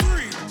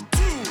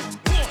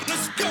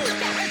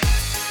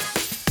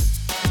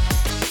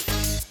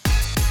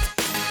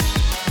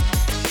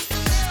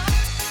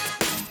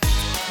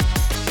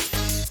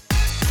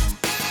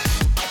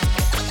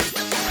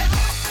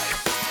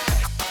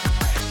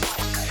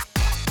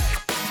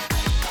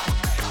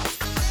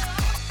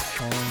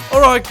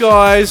Alright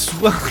guys,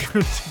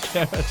 welcome to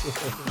Garage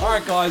 11.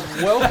 Alright guys,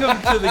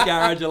 welcome to the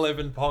Garage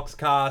 11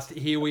 Poxcast.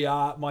 Here we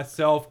are,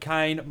 myself,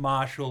 Kane,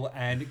 Marshall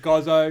and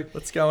Gozzo.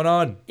 What's going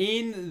on?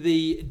 In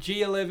the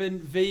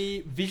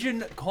G11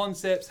 Vizion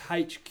Concepts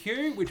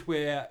HQ, which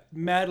we're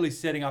madly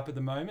setting up at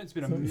the moment. It's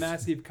been a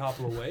massive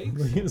couple of weeks.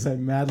 We're going to say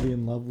madly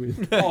in love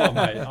with. Oh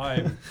mate,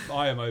 I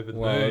am over the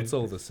moon. It's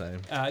all the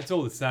same. It's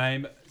all the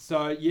same.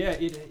 So yeah,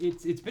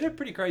 it's been a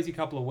pretty crazy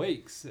couple of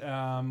weeks.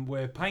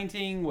 We're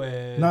painting.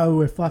 No,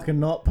 we're fucking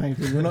not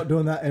painting. We're not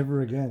doing that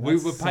ever again. We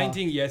were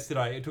painting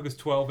yesterday. It took us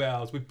 12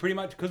 hours. We pretty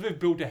much, because we've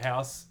built a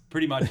house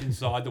pretty much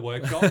inside the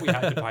workshop, we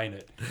had to paint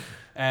it.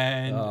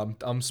 And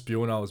I'm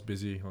spewing. I was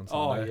busy on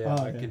Sunday.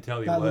 I can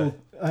tell you were.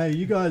 Hey,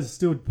 you guys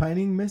still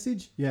painting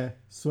message? Yeah,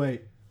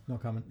 sweet.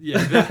 Not coming.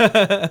 Yeah,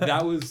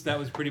 that was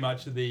pretty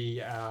much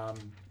the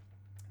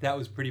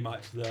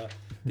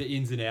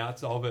ins and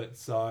outs of it.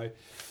 So.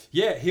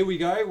 Yeah, here we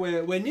go.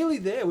 We're nearly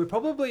there. We're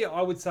probably,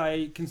 I would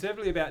say,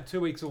 conservatively about 2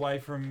 weeks away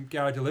from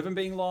Garage 11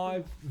 being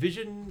live.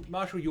 Vision,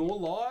 Marshall, you're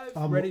live,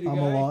 ready to go. I'm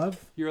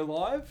alive. You're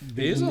alive.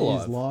 Vision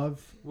is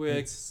live. We're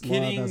it's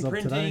kitting, live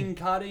printing,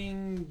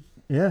 cutting,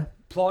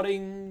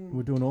 plotting.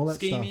 We're doing all that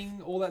scheming,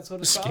 stuff. all that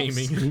sort of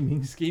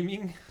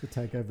Scheming to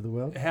take over the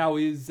world. How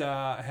is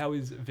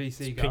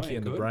VC going? Pinky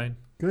in the brain.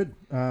 Good.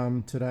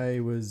 Today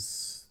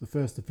was the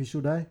first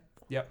official day.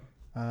 Yep.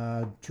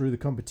 Drew the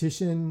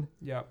competition.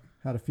 Yep.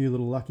 Had a few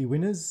little lucky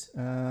winners.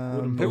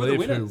 Wouldn't who were the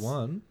believe who winners?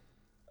 won.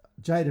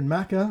 Jaden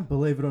Macca,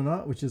 believe it or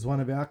not, which is one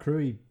of our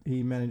crew,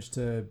 he managed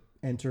to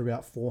enter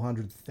about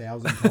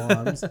 400,000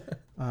 times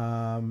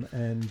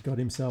and got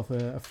himself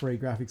a free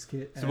graphics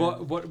kit. So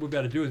what we're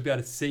about to do is be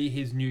able to see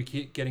his new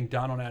kit getting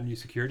done on our new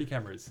security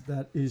cameras.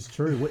 That is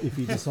true. What if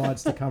he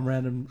decides to come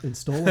around and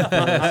install it for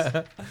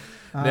us?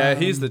 Now,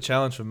 here's the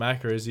challenge for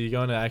Macca. Is he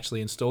going to actually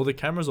install the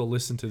cameras or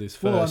listen to this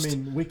first? Well, I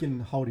mean, we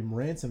can hold him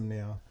ransom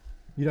now.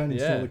 You don't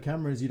install the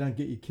cameras, you don't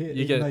get your kit.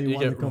 You get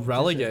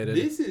relegated.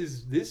 This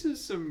is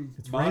some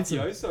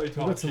mafioso type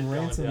got some shit going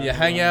ransom. down. You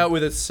hang out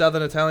with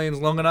Southern Italians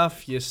long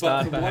enough, you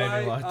start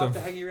behaving like them. After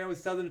hanging around with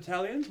Southern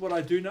Italians, what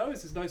I do know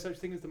is there's no such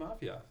thing as the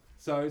mafia.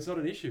 So it's not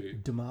an issue.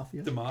 The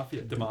mafia? The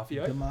mafia.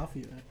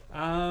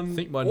 I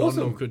think my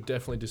non could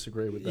definitely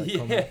disagree with that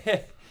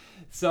comment.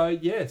 So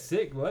yeah,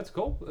 sick. Well, that's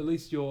cool. At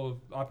least you're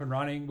up and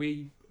running.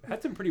 We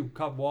had some pretty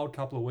wild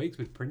couple of weeks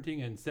with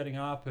printing and setting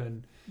up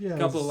and a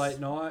couple of late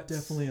nights.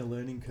 Definitely a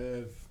learning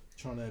curve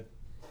trying to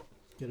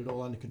get it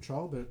all under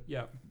control. But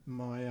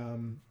my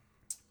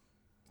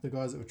the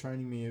guys that were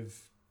training me have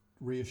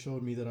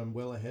reassured me that I'm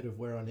well ahead of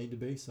where I need to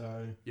be.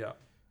 So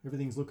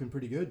everything's looking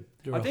pretty good.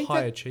 You're a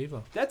high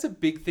achiever. That's a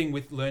big thing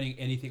with learning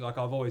anything. Like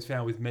I've always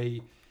found with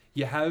me,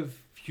 you have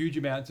huge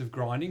amounts of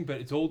grinding, but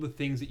it's all the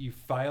things that you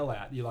fail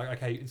at. You're like,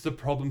 okay, it's the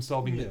problem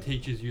solving that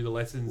teaches you the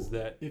lessons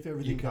that if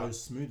everything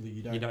goes smoothly,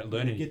 you don't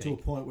learn anything. You get to a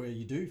point where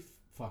you do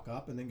fuck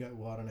up and then go,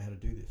 well, I don't know how to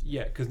do this.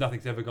 Yeah, because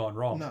nothing's ever gone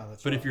wrong. No,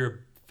 that's But if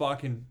you're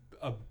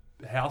a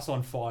house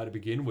on fire to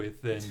begin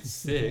with, then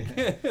sick.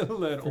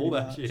 Learn all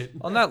that shit.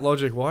 On that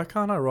logic, why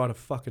can't I ride a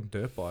fucking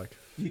dirt bike?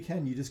 You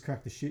can. You just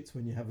crack the shits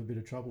when you have a bit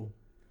of trouble.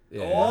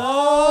 Yeah.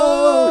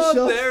 Oh,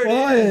 shots there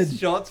fired. It is.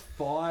 Shots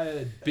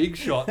fired. Big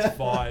shots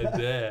fired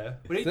there.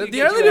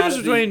 The only difference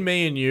between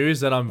me and you is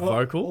that I'm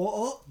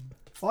vocal.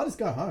 I just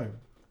go home.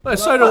 No,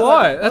 so do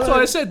I. That's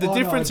why I said the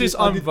difference is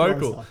I'm I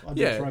vocal.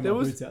 did throw my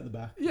boots out the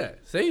back. Yeah,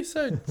 see?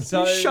 So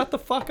you shut the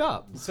fuck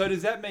up. So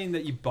does that mean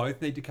that you both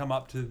need to come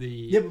up to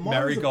the but mine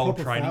Marigold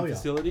was a training failure.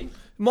 facility?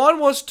 Mine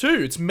was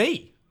too. It's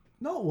me.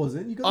 No, it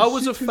wasn't. You got I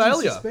was a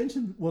failure. The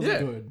suspension wasn't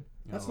good.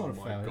 That's not a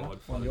my failure. God,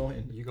 on your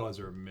end. You guys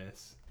are a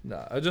mess.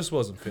 No, I just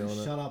wasn't feeling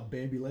it. Shut up,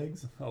 Bambi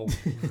legs. Oh,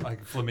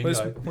 like flamingo.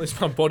 At least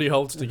my body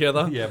holds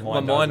together. Yeah, my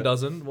mind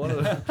doesn't.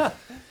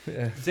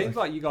 It seems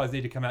like you guys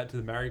need to come out to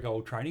the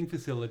Marigold training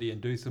facility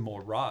and do some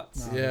more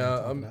ruts. No,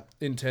 yeah, I'm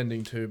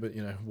intending to, but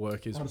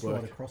work is I'll just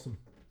work. ride across them.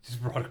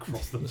 Just right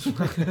across them.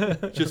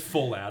 Just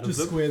fall out of them.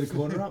 Just square the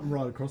corner up and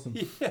ride across them.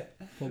 Yeah.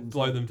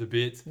 Blow them to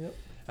bits.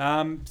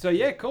 Yep. So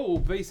yeah, cool.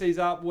 VC's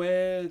up.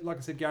 Where, like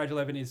I said, Garage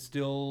 11 is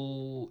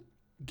still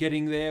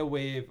getting there.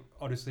 We've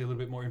obviously a little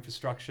bit more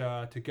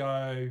infrastructure to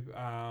go.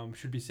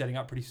 Should be setting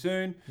up pretty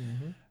soon.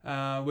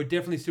 Mm-hmm. We're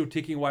definitely still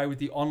ticking away with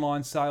the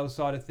online sales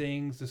side of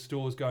things. The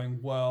store's going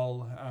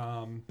well.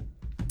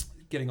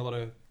 Getting a lot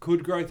of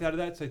good growth out of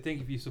that. So thank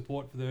you for your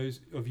support for those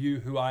of you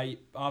who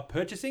are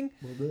purchasing.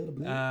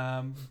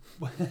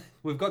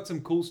 We've got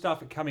some cool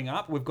stuff coming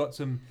up. We've got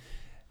some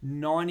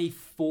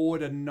 94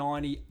 to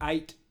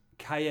 98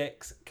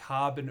 KX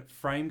carbon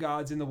frame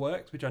guards in the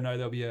works, which I know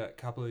there'll be a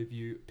couple of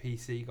you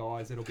PC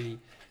guys that'll be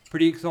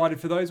pretty excited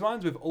for those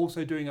ones. We're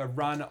also doing a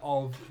run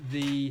of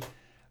the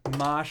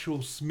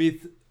Marshall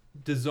Smith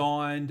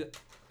designed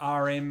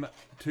RM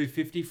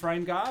 250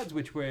 frame guards,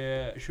 which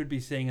we should be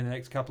seeing in the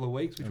next couple of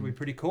weeks, which will be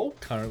pretty cool.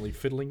 Currently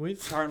fiddling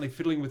with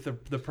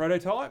the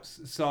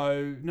prototypes.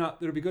 So no,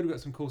 it'll be good. We've got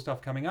some cool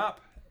stuff coming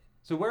up.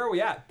 So where are we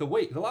at? The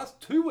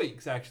last 2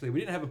 weeks actually. We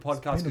didn't have a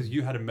podcast because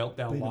you had a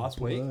meltdown last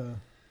week.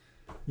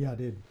 Yeah, I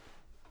did.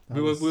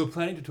 We were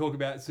planning to talk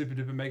about Super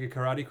Duper Mega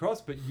Karate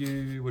Cross, but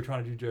you were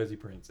trying to do jersey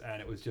prints,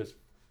 and it was just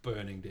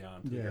burning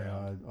down.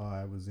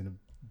 I was in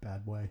a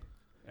bad way.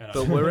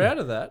 But we're out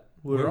of that.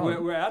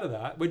 We're out of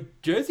that. We're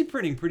jersey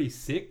printing pretty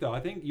sick, though. I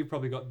think you've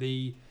probably got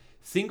the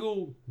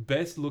single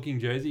best looking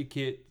jersey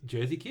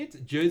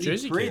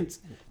prints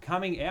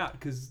coming out,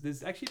 because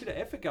there's actually a bit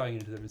of effort going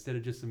into them instead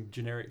of just some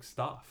generic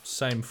stuff.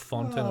 Same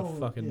font and a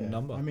fucking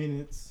number. I mean,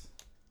 it's,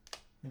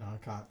 I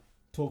can't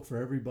talk for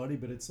everybody,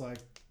 but it's like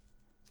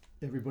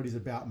everybody's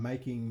about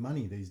making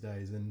money these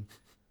days, and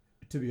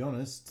to be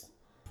honest,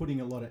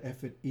 putting a lot of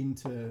effort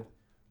into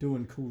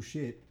doing cool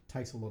shit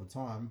takes a lot of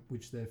time,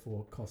 which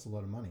therefore costs a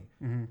lot of money.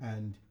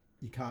 And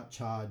you can't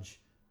charge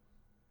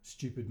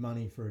stupid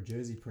money for a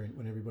jersey print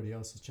when everybody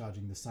else is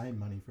charging the same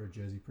money for a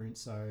jersey print.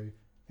 So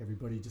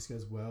everybody just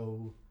goes,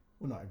 well,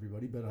 not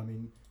everybody, but I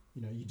mean,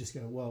 you just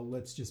go, well,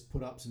 let's just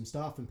put up some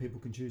stuff and people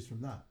can choose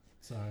from that.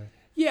 So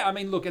yeah, I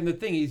mean, look, and the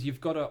thing is,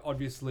 you've got to,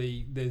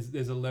 obviously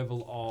there's a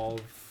level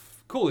of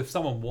cool. If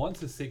someone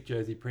wants a sick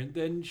jersey print,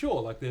 then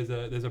sure, like there's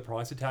a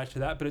price attached to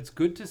that. But it's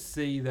good to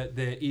see that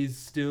there is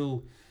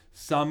still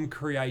some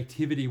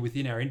creativity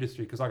within our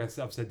industry, because like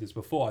I've said this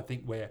before, I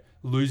think we're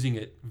losing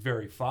it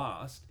very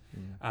fast.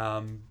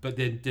 But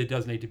there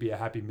does need to be a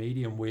happy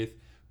medium with,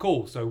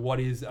 cool, so what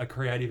is a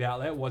creative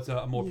outlet, what's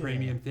a more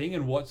premium thing,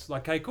 and what's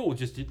like, okay, cool,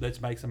 just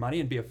let's make some money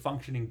and be a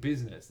functioning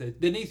business.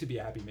 There needs to be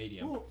a happy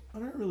medium. Well, I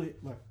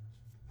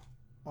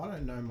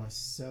don't know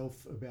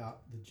myself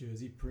about the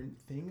jersey print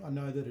thing. I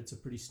know that it's a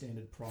pretty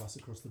standard price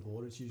across the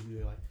board. It's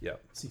usually like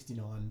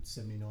 $69,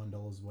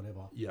 $79,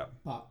 whatever. Yeah.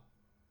 But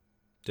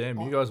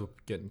damn, you guys were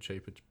getting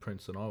cheaper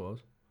prints than I was.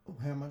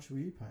 How much were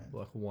you paying?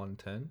 Like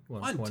 110,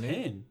 120.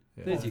 110?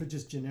 Yeah. For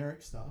just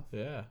generic stuff?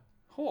 Yeah.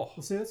 Oh.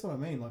 Well, see, that's what I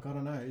mean. Like, I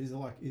don't know.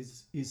 Is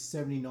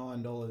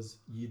 $79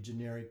 your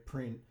generic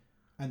print,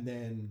 and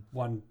then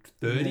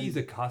 $130 is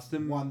a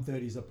custom?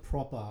 $130 is a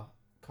proper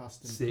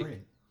custom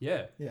print.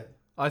 Yeah. Yeah.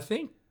 I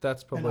think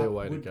that's probably a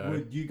way to go.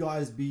 Would you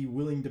guys be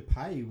willing to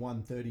pay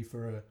 $130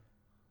 for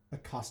a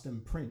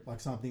custom print,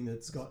 like something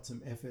that's got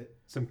some effort,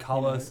 some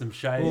color, some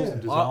shades, some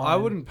design? I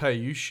wouldn't pay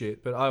you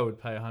shit, but I would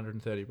pay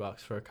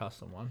 $130 for a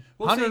custom one.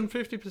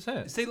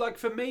 150%. See, like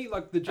for me,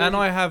 like the jersey, and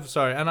I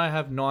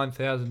have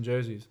 9,000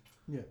 jerseys.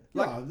 Yeah,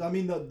 I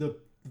mean the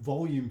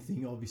volume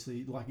thing,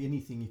 obviously, like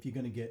anything, if you're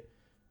going to get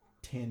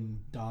 10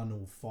 done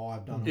or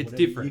 5 done, or it's whatever,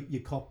 different. You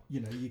cop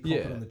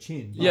it on the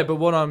chin. But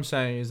what I'm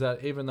saying is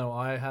that even though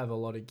I have a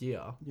lot of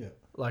gear,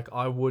 like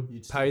I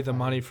would pay the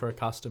money for a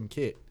custom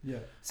kit. Yeah,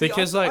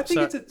 because I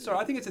think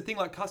it's a thing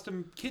like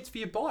custom kits for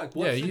your bike.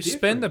 What's you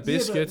spend the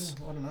biscuits.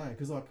 I don't know,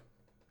 because like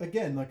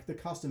again, like the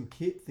custom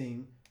kit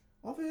thing,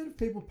 I've heard of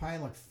people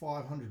paying like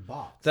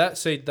 $500.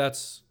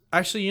 That's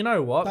actually, you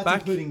know what? That's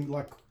including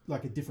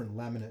like a different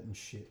laminate and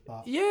shit.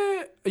 But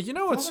yeah, you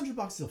know what's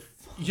 $500 is a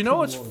fucking you know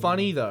what's lot of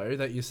funny money. though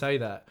that you say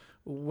that,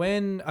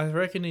 when I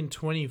reckon in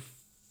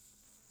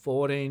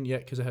 2014,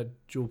 because I had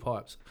dual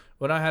pipes,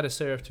 when I had a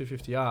CRF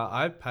 250R,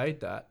 I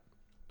paid that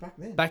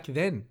back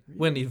then really?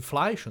 When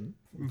inflation.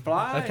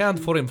 Account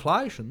for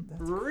inflation.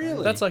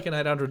 Really? That's like an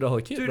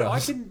 $800 kit, dude. bro.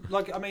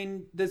 I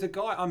mean, there's a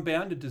guy,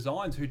 Unbounded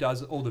Designs, who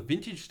does all the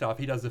vintage stuff.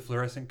 He does the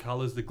fluorescent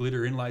colors, the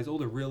glitter inlays, all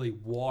the really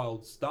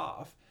wild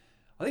stuff.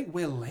 I think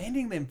we're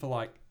landing them for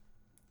like,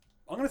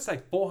 I'm going to say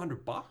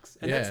 $400,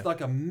 and that's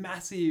like a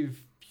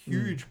massive,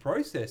 huge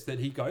process that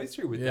he goes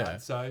through with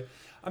that. So,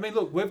 I mean,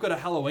 look, we've got a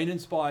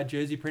Halloween-inspired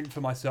jersey print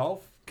for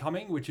myself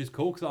coming, which is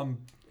cool because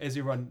as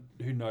everyone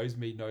who knows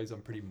me knows,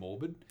 I'm pretty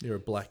morbid. You're a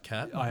black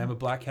cat. I am a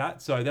black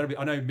cat, so that'll be.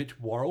 I know Mitch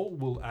Worrell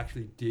will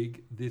actually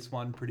dig this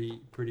one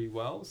pretty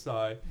well.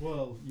 So,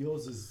 well,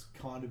 yours is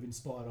kind of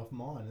inspired off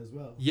mine as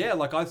well. Yeah,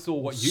 like I saw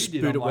what you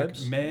did. I'm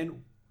like,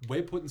 man,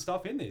 we're putting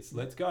stuff in this.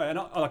 Let's go. And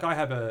I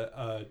have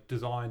a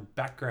design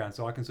background,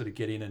 so I can sort of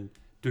get in and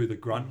do the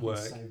grunt work.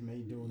 Save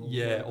me doing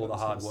all the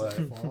hard work.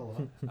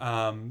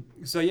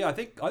 So yeah, I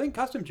think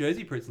custom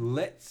jersey prints,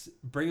 let's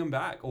bring them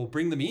back or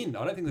bring them in.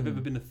 I don't think they've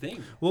ever been a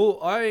thing. Well,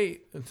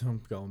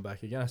 I'm going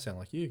back again. I sound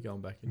like you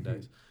going back in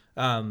days.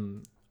 I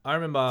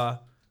remember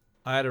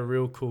I had a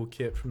real cool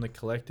kit from the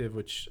Collective,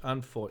 which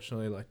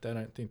unfortunately, like, they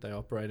don't think they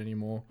operate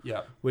anymore.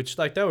 Yeah. Which,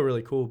 like, they were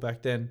really cool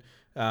back then.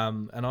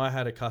 And I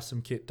had a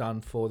custom kit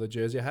done for the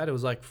jersey I had. It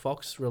was like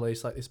Fox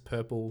released like this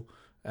purple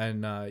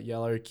and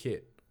yellow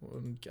kit.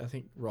 I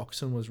think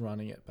Roxon was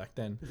running it back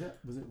then.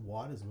 Was it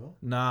white as well?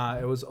 Nah,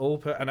 it was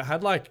all and it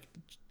had like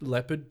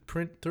leopard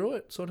print through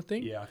it, sort of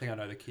thing. Yeah, I think I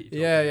know the kit.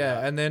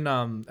 Yeah. And then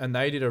and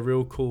they did a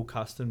real cool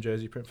custom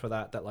jersey print for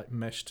that like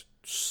meshed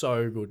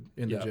so good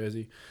in the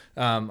jersey.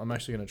 I'm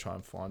actually going to try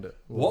and find it.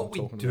 What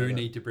we do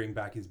need to bring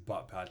back is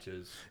butt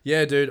patches.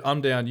 Yeah, dude,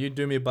 I'm down. You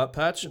do me a butt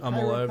patch, I'm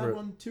all over it.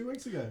 One 2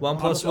 weeks ago. 1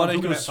 +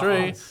 1 =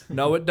 3.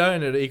 No, it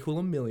don't. It equal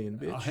a million,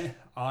 bitch.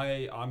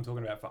 I'm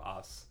talking about for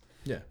us.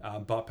 Yeah.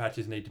 Butt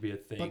patches need to be a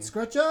thing. Butt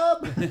scratch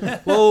up.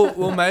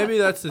 well, maybe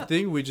that's the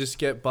thing. We just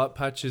get butt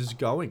patches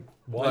going.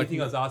 Why do you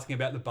think I was asking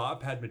about the bar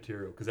pad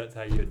material? Because that's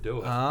how you do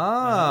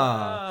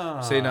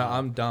it. See, no,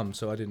 I'm dumb,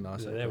 so I didn't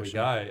ask that There question.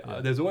 we go.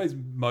 Yeah. There's always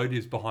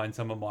motives behind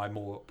some of my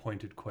more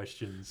pointed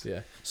questions.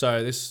 Yeah.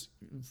 So this,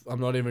 I'm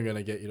not even going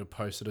to get you to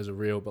post it as a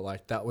reel, but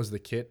like that was the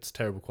kit. It's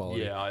terrible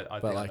quality. Yeah, I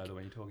think I know the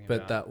one you're talking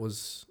but about.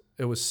 But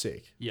it was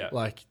sick. Yeah.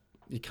 Like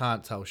you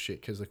can't tell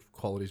shit because the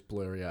quality's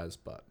blurry as,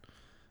 but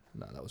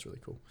no, that was really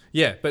cool.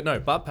 Yeah, but no,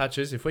 butt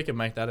patches, if we can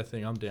make that a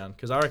thing, I'm down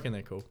because I reckon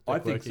they're cool. I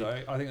think so.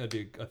 I think that'd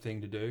be a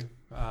thing to do.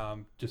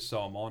 Just so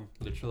I'm on,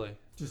 literally.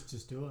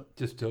 Just do it.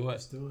 Just do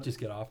it. Just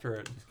get after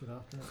it. Just get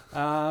after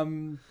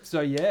it.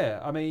 So yeah,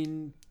 I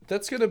mean,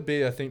 that's gonna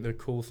be, I think, the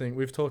cool thing.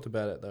 We've talked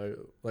about it though,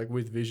 like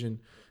with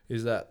Vision,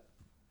 is that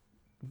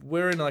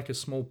we're in like a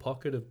small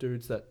pocket of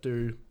dudes that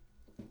do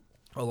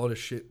a lot of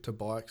shit to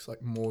bikes,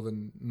 like more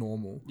than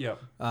normal. Yeah.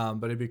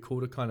 But it'd be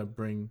cool to kind of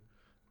bring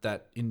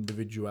that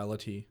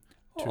individuality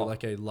to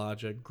like a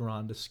larger,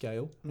 grander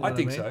scale. You know I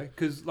think so,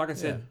 because like I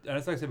said, and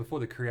as I said before,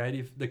 the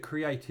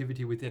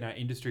creativity within our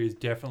industry is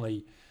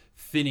definitely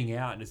thinning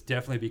out, and it's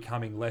definitely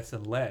becoming less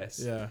and less.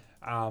 Yeah.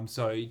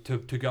 So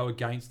to go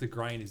against the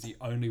grain is the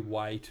only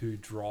way to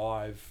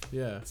drive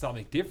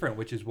something different,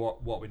 which is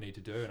what we need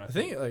to do. And I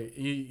think like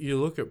you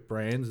look at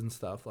brands and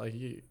stuff like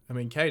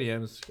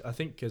KTM's. I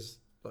think because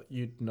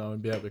you'd know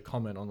and be able to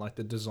comment on like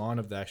the design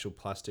of the actual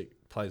plastic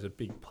plays a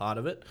big part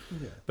of it.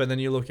 Yeah. But then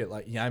you look at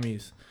like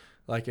Yami's,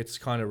 like it's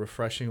kind of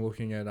refreshing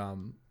looking at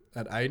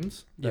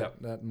Aiden's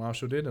that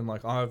Marshall did, and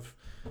like I've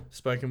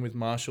spoken with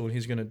Marshall and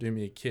he's going to do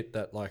me a kit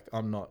that like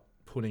I'm not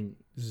putting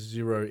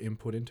zero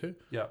input into.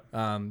 Yeah.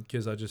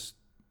 Because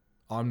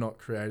I'm not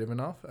creative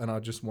enough, and I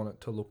just want it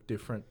to look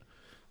different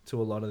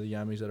to a lot of the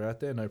Yamis that are out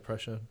there. No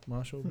pressure,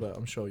 Marshall, but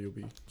I'm sure you'll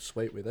be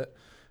sweet with it.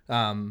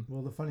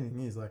 Well, the funny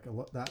thing is like a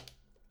lot that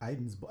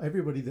Aiden's,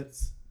 everybody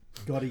that's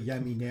got a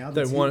Yami now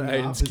they that's want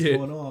Aiden's kit.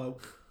 Going,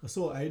 I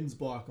saw Aiden's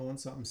bike, I want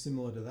something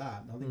similar to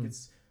that. And I think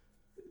it's,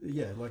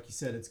 like you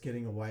said, it's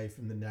getting away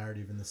from the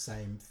narrative and the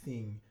same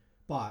thing.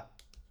 But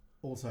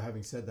also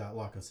having said that,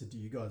 like I said to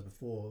you guys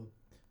before,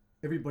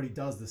 everybody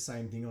does the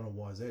same thing on a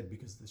YZ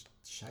because the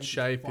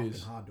shape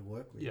is fucking hard to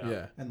work with.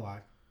 Yeah. And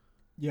like,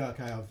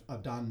 okay,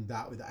 I've done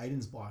that with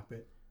Aiden's bike,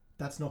 but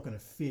that's not going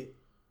to fit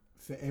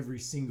for every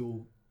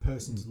single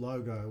person's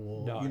logo,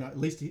 or at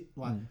least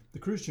the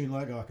Cruise Tune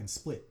logo I can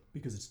split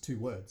because it's 2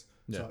 words,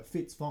 so it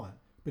fits fine.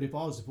 But if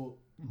I was to put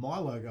my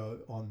logo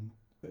on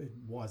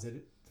YZ,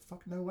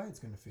 fucking no way it's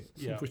going to fit.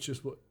 Yeah, which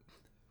is what.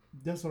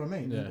 That's what I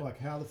mean. Yeah. Like,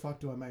 how the fuck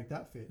do I make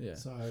that fit? Yeah.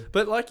 So,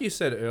 but like you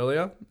said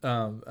earlier,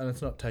 and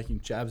it's not taking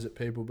jabs at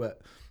people,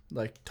 but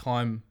like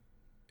time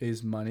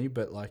is money.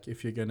 But like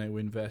if you're going to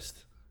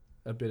invest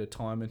a bit of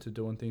time into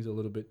doing things a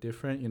little bit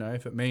different,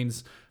 if it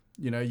means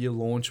you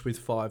launch with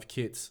 5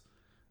 kits.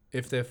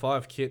 If they're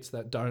 5 kits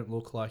that don't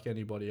look like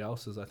anybody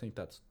else's, I think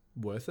that's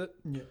worth it.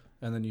 Yeah.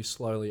 And then you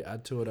slowly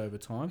add to it over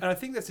time. And I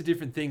think that's a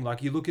different thing.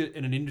 Like you look at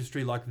in an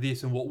industry like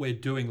this and what we're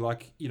doing,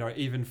 like,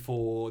 even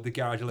for the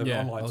Garage 11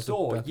 online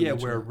store,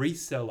 we're a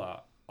reseller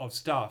of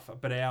stuff,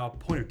 but our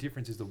point of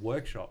difference is the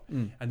workshop.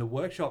 And the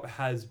workshop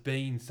has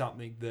been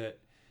something that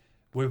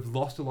we've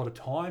lost a lot of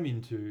time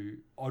into,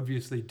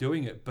 obviously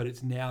doing it, but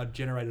it's now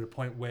generated a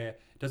point where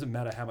it doesn't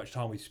matter how much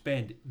time we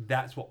spend,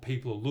 that's what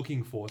people are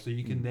looking for. So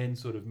you can then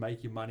sort of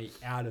make your money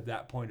out of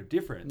that point of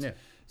difference. Yeah.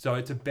 So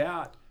it's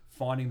about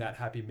finding that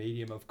happy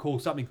medium of, cool,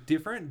 something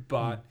different,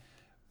 but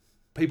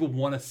people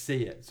want to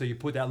see it. So you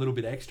put that little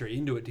bit extra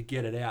into it to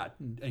get it out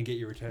and get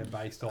your return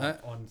based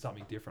on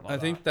something different like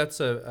that. I think that's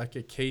a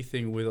key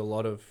thing with a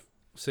lot of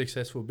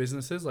successful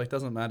businesses. Like,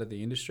 doesn't matter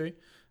the industry.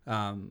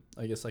 I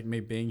guess like me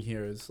being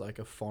here is like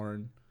a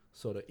foreign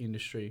sort of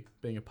industry,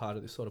 being a part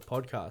of this sort of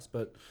podcast,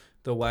 but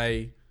the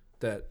way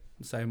that,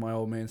 say, my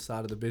old man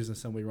started the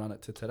business and we run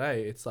it to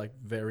today, it's like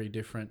very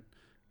different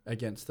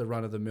against the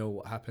run of the mill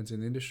what happens in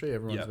the industry.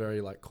 Everyone's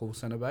very like call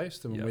center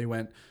based, and when we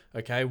went,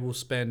 okay, we'll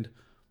spend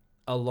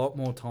a lot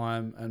more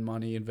time and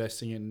money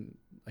investing in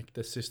like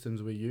the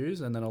systems we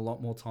use, and then a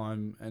lot more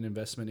time and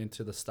investment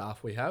into the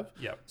staff we have,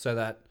 so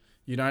that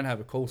you don't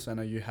have a call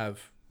center, you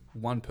have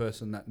one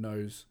person that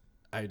knows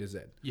A to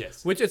Z.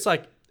 Yes. Which it's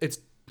like, it's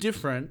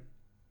different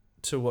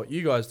to what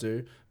you guys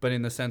do, but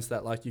in the sense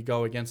that like you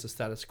go against the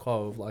status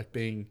quo of like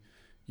being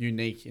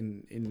unique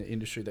in the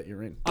industry that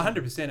you're in.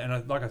 100%.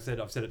 And like I said,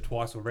 I've said it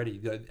twice already,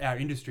 our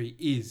industry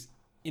is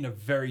in a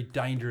very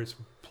dangerous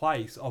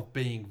place of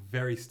being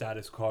very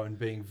status quo and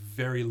being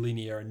very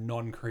linear and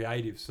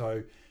non-creative.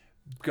 So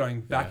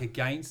going back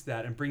against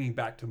that and bringing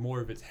back to more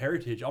of its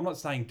heritage. I'm not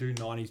saying do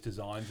 90s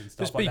designs and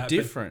stuff just like that. Just be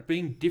different.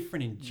 Being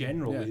different in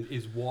general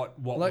is what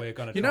like, we're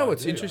going to try. You know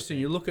what's interesting?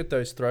 You look at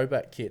those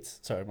throwback kits.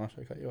 Sorry,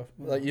 Marshall, I cut you off.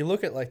 Like you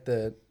look at like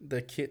the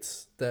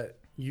kits that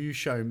you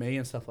show me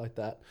and stuff like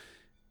that.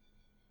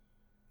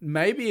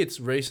 Maybe it's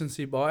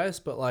recency bias,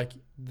 but like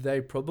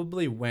they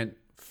probably went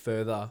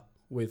further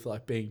with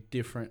like being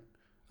different,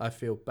 I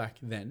feel, back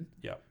then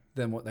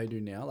than what they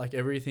do now. Like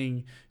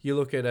everything, you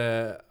look at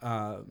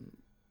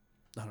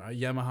I don't know,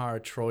 Yamaha or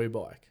Troy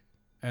bike,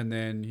 and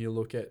then you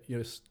look at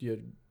your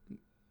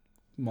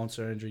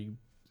Monster Energy,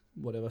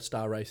 whatever,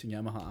 Star Racing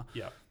Yamaha.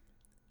 Yeah.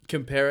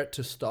 compare it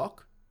to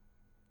stock,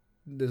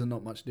 there's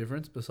not much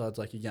difference besides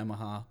like your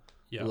Yamaha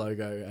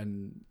logo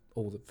and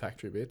all the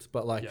factory bits.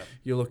 But like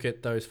you look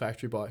at those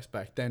factory bikes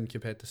back then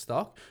compared to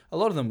stock, a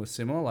lot of them were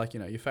similar. Like,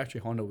 your factory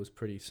Honda was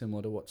pretty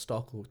similar to what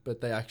stock looked, but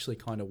they actually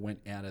kind of went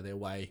out of their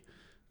way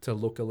to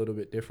look a little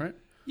bit different.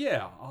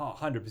 Yeah,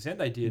 100%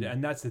 they did.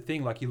 And that's the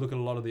thing. Like, you look at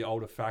a lot of the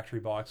older factory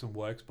bikes and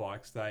works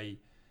bikes,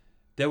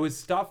 there was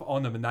stuff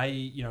on them, and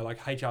they, like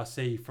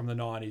HRC from the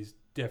 90s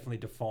definitely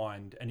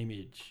defined an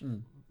image.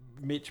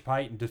 Mitch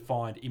Payton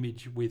defined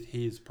image with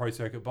his Pro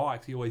Circuit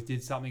bikes. He always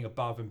did something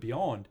above and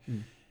beyond.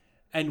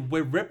 And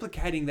we're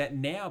replicating that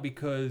now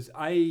because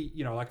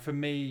like for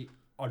me,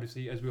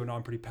 obviously, as we all know,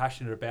 I'm pretty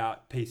passionate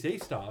about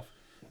PC stuff,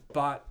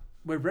 but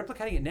we're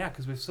replicating it now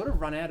because we've sort of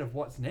run out of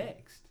what's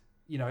next.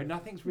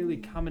 Nothing's really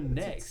coming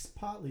next. It's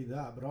partly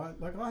that,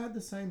 but I had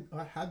the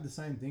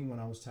same thing when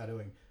I was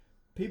tattooing.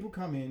 People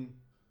come in,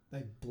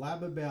 they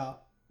blab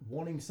about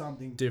wanting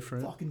something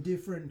different, fucking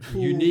different,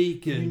 cool,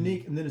 unique, and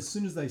then as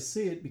soon as they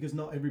see it, because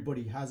not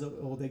everybody has it,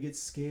 or they get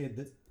scared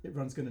that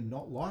everyone's going to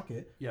not like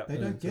it, they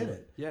don't get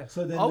it. Yeah.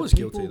 So then I was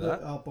people guilty of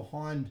that. Are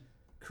behind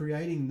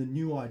creating the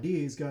new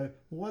ideas go,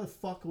 well, why the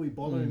fuck are we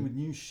bothering with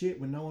new shit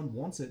when no one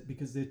wants it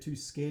because they're too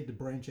scared to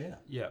branch out?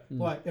 Yeah.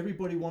 Like,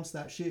 everybody wants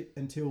that shit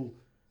until,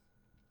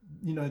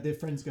 their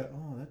friends go,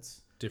 oh,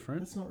 that's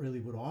different. That's not really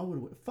what I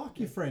would. Fuck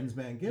your friends,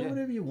 man. Get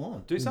whatever you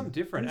want. Do something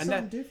different. Do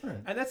something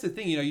different. And that's the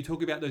thing, you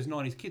talk about those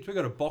 90s kits. We've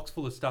got a box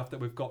full of stuff that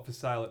we've got for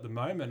sale at the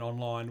moment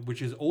online,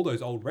 which is all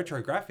those old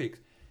retro graphics.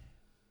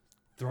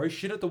 Throw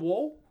shit at the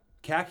wall,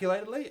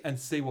 calculatedly, and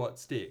see what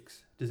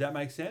sticks. Does that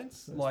make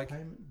sense? First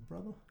payment,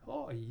 brother.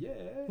 Oh,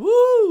 yeah.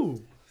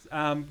 Woo!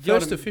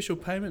 First official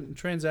payment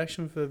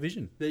transaction for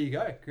Vizion. There you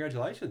go.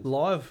 Congratulations.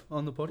 Live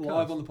on the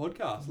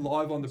podcast.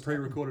 Live on the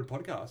pre-recorded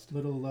podcast.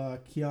 Little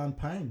Keanu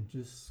Payne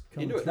just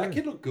coming through. That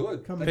kid looked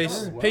good.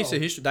 Piece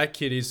of history. That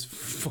kid is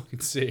fucking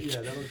sick.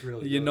 Yeah, that looks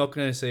really good. You're not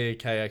going to see a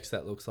KX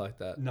that looks like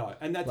that. No,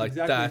 and that's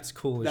that's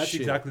cool as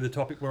shit. That's exactly the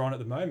topic we're on at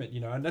the moment,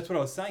 and that's what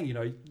I was saying,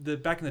 the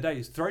back in the day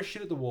is throw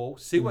shit at the wall,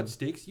 see what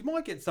sticks. You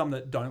might get some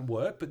that don't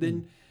work, but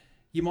then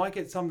you might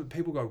get some that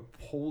people go,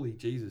 holy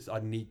Jesus, I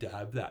need to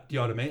have that. Do you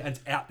know what I mean? And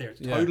it's out there. It's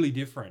totally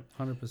different.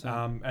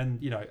 100%.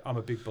 And, I'm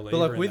a big believer but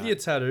like in with that. your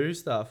tattoo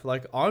stuff,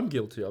 like I'm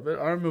guilty of it.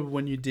 I remember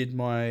when you did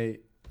my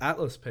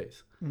Atlas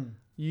piece,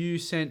 you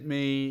sent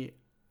me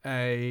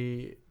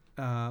no,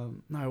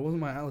 it wasn't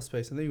my Atlas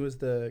piece. I think it was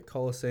the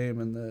Colosseum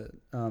and the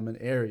and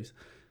Ares.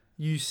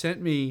 You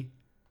sent me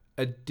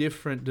a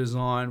different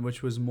design,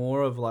 which was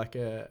more of like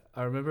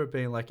I remember it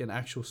being like an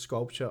actual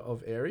sculpture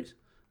of Ares.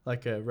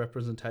 Like a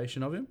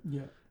representation of him.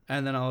 Yeah.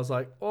 And then I was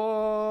like,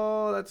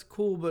 oh, that's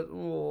cool, but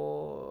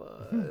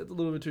it's a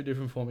little bit too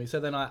different for me. So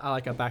then I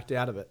backed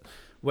out of it.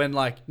 When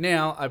like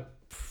now I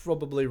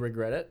probably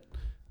regret it.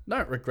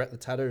 Don't regret the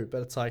tattoo,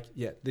 but it's like,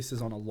 this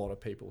is on a lot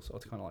of people. So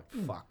it's kind of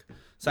like, fuck.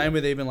 Same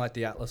with even like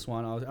the Atlas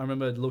one. I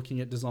remember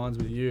looking at designs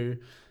with you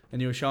and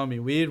you were showing me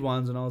weird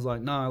ones and I was like,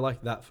 no, I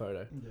like that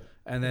photo. Yeah.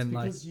 And then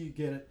because you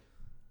get it.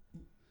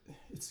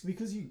 It's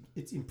because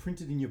it's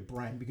imprinted in your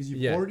brain because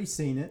you've already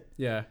seen it.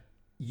 Yeah.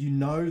 You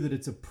know that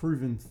it's a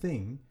proven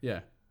thing.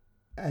 Yeah.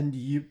 And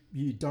you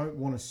don't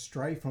want to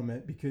stray from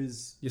it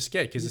because... You're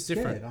scared because it's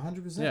different.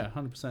 100%. Yeah,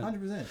 100%.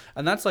 100%.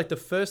 And that's like the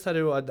first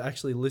tattoo I'd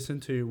actually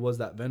listened to was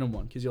that Venom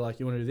one because you're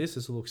like, you want to do this?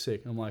 This will look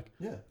sick. And I'm like,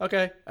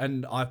 okay.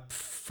 And I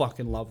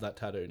fucking love that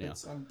tattoo now.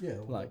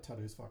 That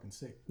tattoo is fucking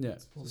sick. Yeah.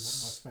 It's probably one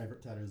of my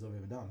favourite tattoos I've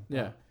ever done.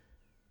 But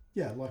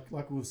yeah,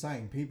 like we were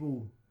saying,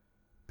 people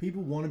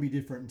want to be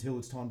different until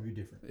it's time to be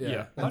different.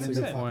 Yeah. And then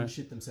they fucking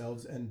shit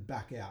themselves and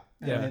back out.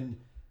 And then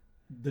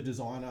the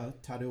designer,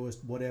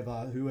 tattooist,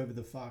 whoever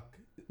the fuck,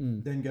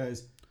 then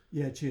goes,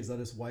 cheers, I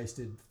just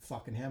wasted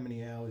fucking how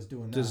many hours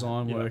doing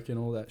design work and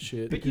all that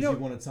shit. Because you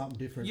wanted something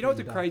different. You know what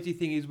the crazy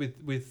thing is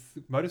with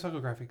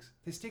motorcycle graphics?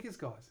 They're stickers,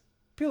 guys.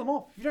 Peel them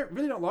off. If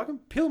you don't like them,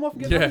 peel them off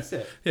and get another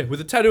set. Yeah, with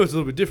the tattoo it's a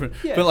little bit different.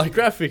 Yeah. But like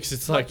graphics,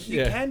 it's like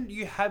you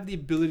have the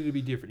ability to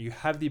be different. You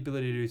have the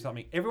ability to do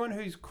something. Everyone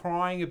who's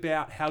crying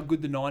about how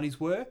good the 90s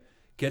were,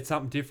 get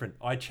something different.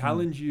 I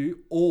challenge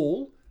you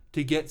all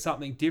to get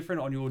something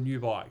different on your new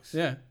bikes.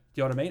 Yeah. Do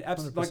you know what I mean?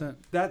 Absolutely.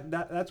 Like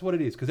that's what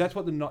it is. Because that's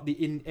what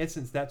in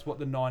essence, that's what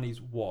the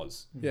 90s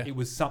was. Yeah. It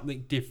was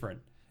something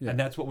different. Yeah. And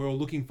that's what we're all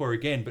looking for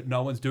again, but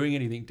no one's doing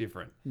anything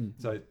different.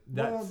 So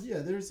that's...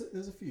 Well, there's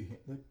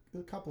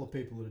a couple of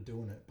people that are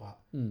doing it, but,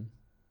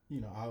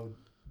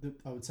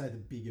 I would say the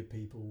bigger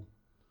people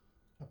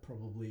are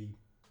probably...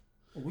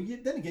 Well,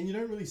 then again, you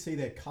don't really see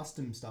their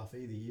custom stuff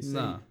either. You see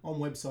on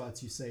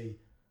websites, you see...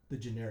 the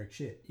generic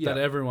shit that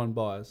everyone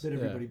buys, that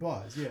everybody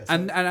buys, so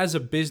and as a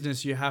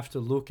business you have to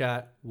look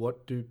at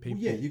what do people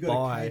you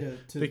buy cater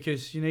to,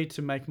 because you need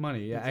to make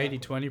money. Exactly.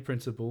 80-20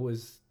 principle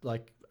is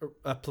like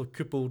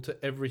applicable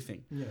to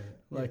everything.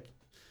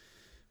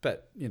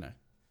 But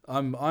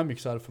I'm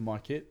excited for my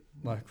kit,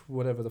 like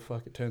whatever the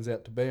fuck it turns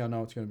out to be. I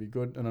know it's going to be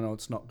good and I know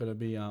it's not going to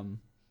be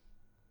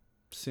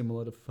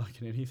similar to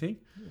fucking anything.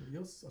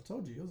 Yours, I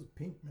told you, yours is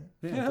pink, man.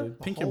 Yeah, dude,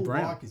 pink and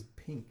brown. The whole bike is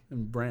pink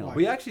and brown. Like,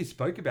 we actually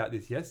spoke about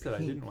this yesterday,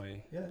 pink. didn't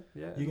we? Yeah.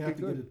 Yeah. You're gonna have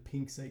to get a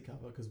pink seat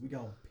cover because we go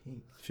on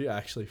pink. If you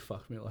actually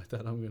fuck me like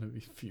that, I'm gonna be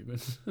fuming.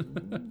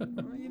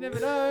 You never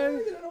know.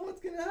 You don't know what's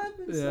gonna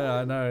happen. Yeah,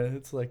 I know.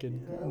 It's like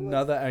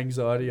another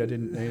anxiety I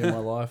didn't need in my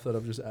life that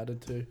I've just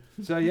added to.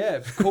 So yeah,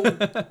 cool,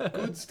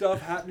 good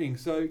stuff happening.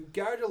 So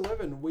Garage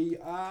 11, we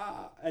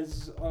are,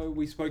 as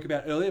we spoke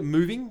about earlier,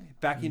 moving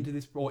back into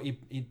this, or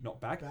not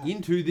back,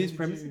 into this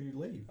premise. When did you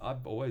leave?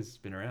 I've always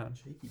been around.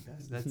 Cheeky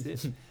bastard.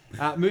 That's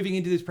it. Moving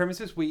into this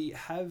premises, we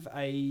have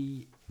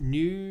a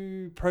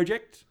new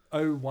project,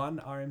 01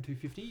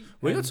 RM250.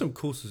 We got some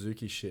cool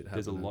Suzuki shit happening.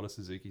 There's a lot of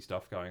Suzuki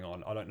stuff going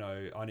on. I don't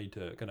know. I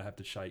gonna have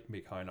to shake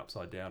Mick Hone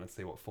upside down and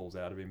see what falls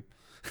out of him,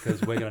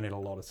 because we're gonna need a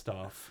lot of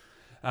stuff.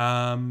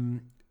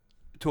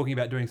 Talking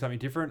about doing something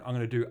different, I'm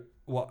gonna do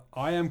what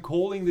I am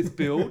calling this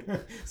build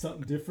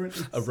something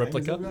different. A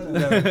replica.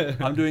 No,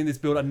 I'm doing this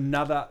build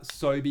another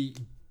Sobe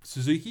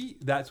Suzuki.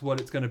 That's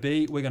what it's going to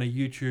be. We're going to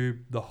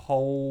YouTube the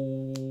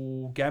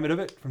whole gamut of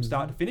it from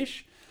start to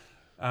finish.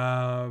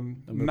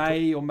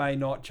 May or may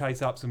not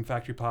chase up some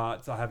factory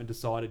parts. I haven't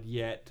decided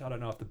yet. I don't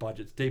know if the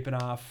budget's deep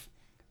enough.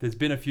 There's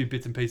been a few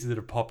bits and pieces that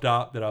have popped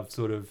up that I've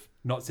sort of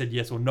not said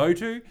yes or no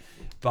to,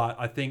 but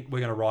I think we're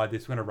going to ride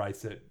this. We're going to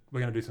race it. We're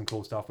going to do some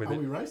cool stuff with it. Are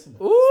we racing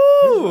it?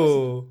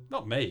 Ooh!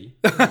 Not me.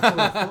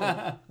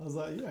 I was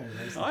like, you ain't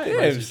racing. I ain't Yeah,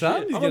 racing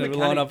son. shit. He's I'm a going to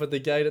line mechanic. up at the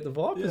gate at the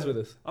Vipers with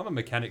us. I'm a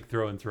mechanic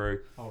through and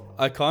through. Oh, right.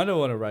 I kind of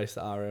want to race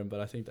the RM, but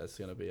I think that's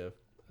going to be a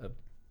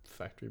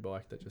factory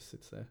bike that just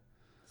sits there.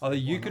 Either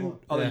you can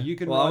Well,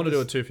 I want to do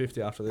a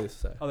 250 after this.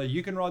 So. Either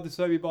you can ride the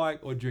Sobe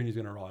bike or Junior's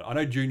going to ride. I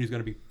know Junior's going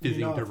to be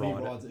fizzing to if he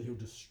ride rides it. it, he'll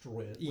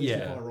destroy it. At Yeah.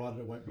 least if I ride it,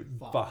 it won't be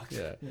fucked. Fuck.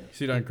 Yeah. Yeah.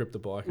 So you don't grip the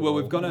bike. Well,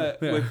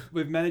 at all.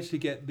 we've managed to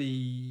get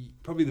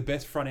probably the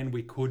best front end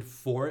we could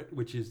for it,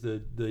 which is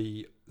the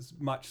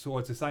it's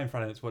the same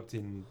front end as what's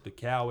in the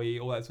Cowie,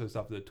 all that sort of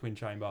stuff, the twin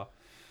chamber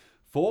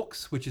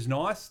forks, which is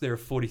nice. They're a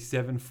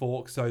 47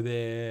 fork, so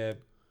they're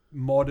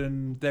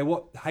modern. They're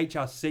what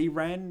HRC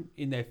ran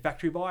in their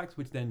factory bikes,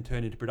 which then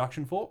turned into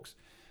production forks.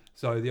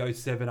 So the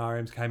 07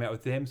 RMs came out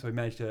with them, so we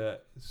managed to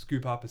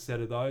scoop up a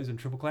set of those and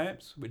triple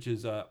clamps, which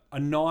is a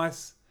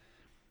nice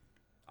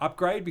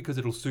upgrade because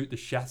it'll suit the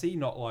chassis,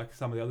 not like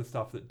some of the other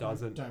stuff that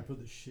doesn't. Don't put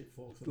the shit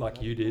forks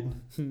like you did.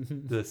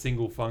 The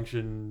single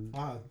function.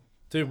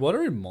 Dude, what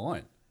are in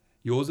mine?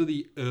 Yours are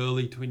the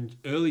early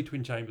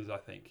twin chambers, I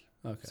think.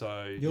 Okay.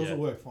 So yours will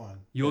work fine.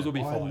 Yours will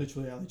be I fine.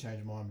 literally only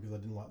changed mine because I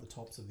didn't like the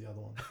tops of the other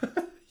one.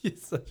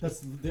 Yes, That's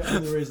the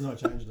only reason I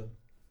changed them.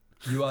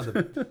 You are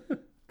the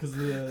Because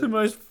the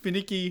most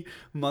finicky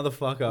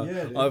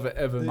motherfucker I've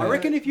ever met. I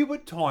reckon if you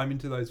put time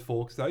into those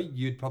forks, though,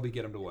 you'd probably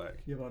get them to work.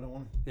 Yeah, but I don't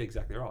want them. Yeah,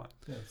 exactly right.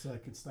 Yeah, so they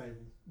could stay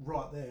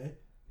right there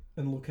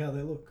and look how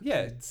they look.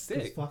 Yeah, it's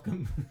sick. Fuck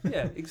them.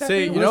 Yeah, exactly.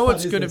 See, right. you know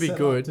what's going going to be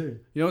good? You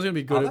know what's going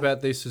to be good Are they?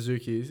 about these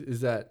Suzukis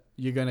is that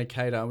you're going to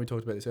cater, and we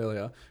talked about this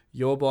earlier,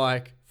 your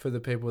bike for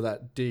the people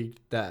that dig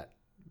that.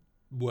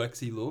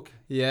 Worksy look.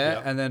 Yeah,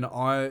 Yep. and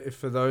then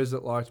for those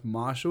that liked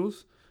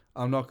Marshalls,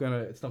 it's not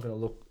going to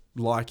look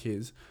like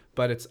his,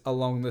 but it's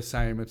along the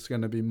same. It's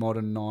going to be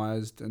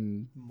modernized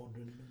and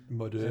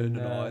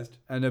Modernized.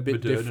 and a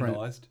bit different.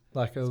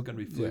 Like It's going to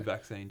be flu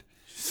vaccinated.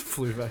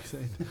 Flu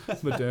vaccine.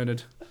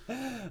 Moderned.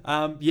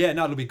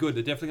 It'll be good.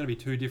 They're definitely going to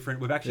be two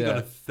different. We've actually got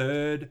a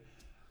third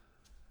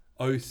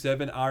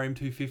 07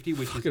 RM250,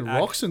 which fucking is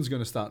Roxon's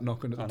going to start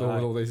knocking at the door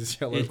with all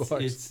these yellow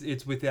bikes.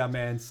 It's with our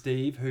man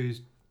Steve,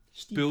 who's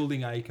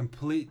building a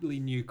completely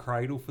new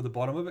cradle for the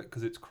bottom of it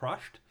because it's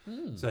crushed.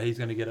 So he's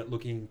going to get it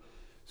looking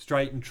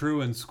straight and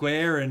true and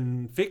square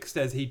and fixed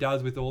as he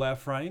does with all our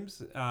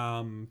frames.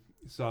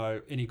 So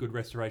any good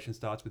restoration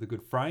starts with a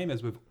good frame,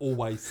 as we've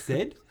always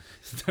said.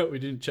 We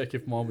didn't check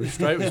if mine was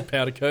straight. It was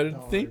powder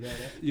coated thing.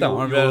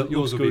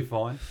 Yours will be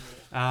fine.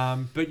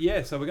 But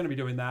yeah, so we're going to be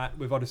doing that.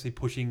 We're obviously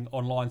pushing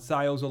online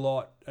sales a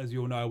lot. As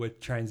you all know, we're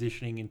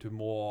transitioning into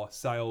more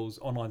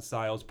online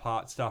sales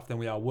part stuff than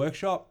we are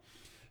workshop.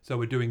 So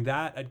we're doing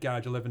that at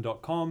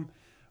garage11.com.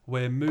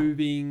 We're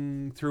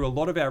moving through a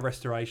lot of our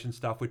restoration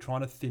stuff. We're trying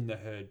to thin the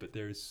herd, but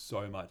there is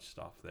so much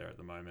stuff there at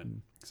the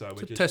moment. So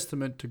it's a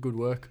testament to good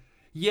work.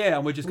 Yeah,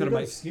 and we're just going to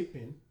make skip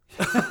in.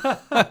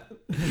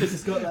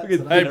 just got that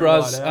hey,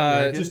 bros,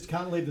 just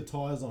can't leave the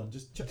tyres on.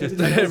 Just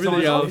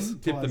everything else.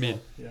 Tip them in.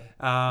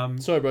 Yeah.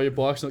 Sorry, bro, your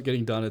bike's not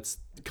getting done. It's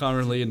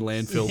currently in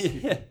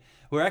landfill. Yeah.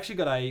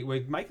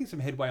 We're making some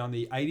headway on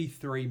the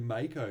 83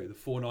 Mako, the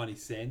 490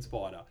 Sand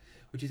Spider,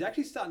 which is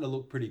actually starting to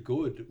look pretty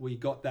good. We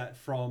got that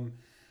from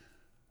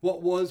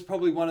what was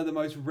probably one of the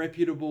most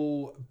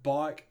reputable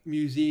bike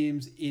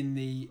museums in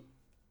the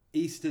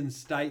eastern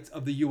states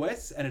of the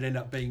US, and it ended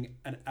up being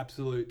an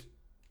absolute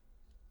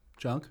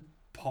junk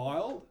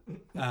pile.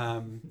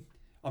 I'm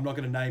not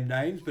going to name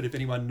names, but if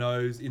anyone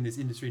knows in this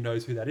industry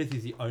knows who that is,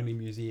 he's the only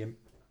museum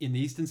in the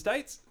eastern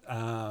states.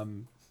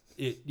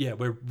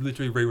 We're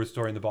literally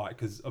re-restoring the bike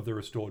because of the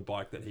restored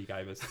bike that he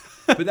gave us,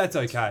 but that's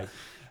okay.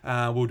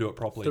 We'll do it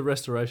properly. The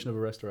restoration of a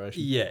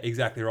restoration. Yeah,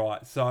 exactly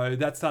right. So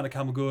that's starting to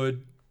come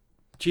good.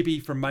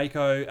 Chippy from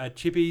Mako at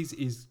Chippy's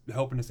is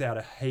helping us out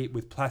a heap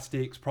with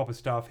plastics, proper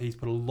stuff. He's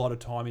put a lot of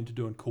time into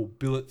doing cool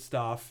billet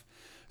stuff.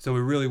 So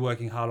we're really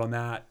working hard on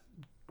that.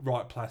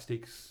 Right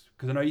plastics.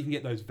 Because I know you can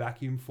get those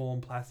vacuum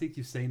form plastics.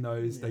 You've seen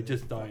those. Yeah, they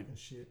just don't.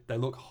 Shit. They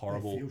look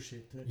horrible. They feel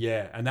shit too.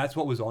 Yeah, and that's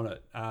what was on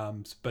it.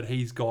 But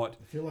he's got...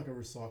 They feel like a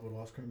recycled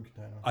ice cream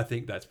container. I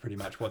think that's pretty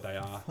much what they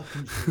are.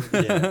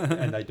 Yeah,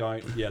 and they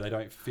don't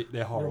fit.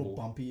 They're horrible. They're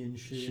all bumpy and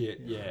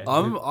shit. Yeah.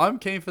 I'm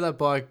keen for that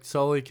bike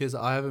solely because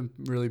I haven't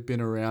really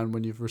been around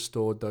when you've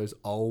restored those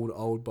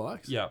old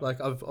bikes. Yeah.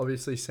 Like I've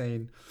obviously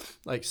seen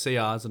like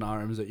CRs and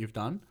RMs that you've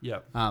done. Yeah.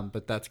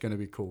 But that's going to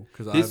be cool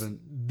because I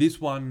haven't...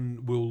 This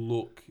one will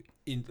look...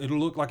 It'll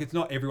look like it's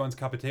not everyone's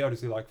cup of tea.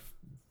 Obviously, like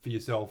for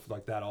yourself,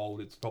 like that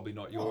old, it's probably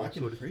not yours. I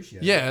can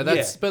appreciate. Yeah,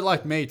 that's. But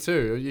like me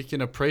too, you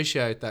can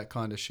appreciate that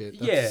kind of shit.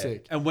 That's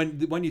sick. And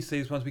when you see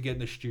this, once we get in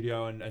the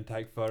studio and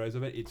take photos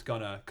of it, it's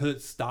gonna because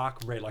it's stark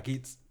red, like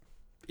it's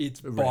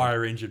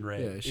fire engine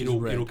red. Yeah,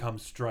 it'll come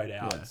straight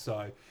out. Yeah.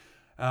 So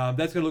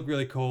that's gonna look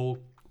really cool.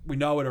 We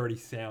know it already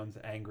sounds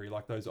angry,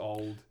 like those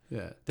old.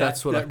 Yeah,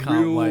 that's what I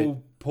can't wait.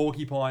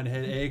 Porcupine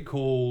head, air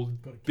cooled,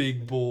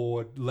 big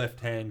board, left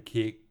hand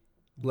kick.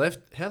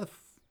 How the...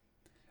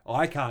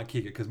 I can't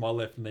kick it because my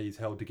left knee's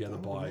held together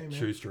by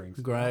shoestrings.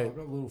 Great. I've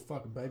got little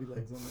fucking baby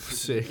legs on it.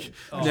 Sick.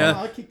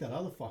 Now, I kick that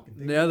other fucking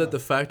thing. Now that the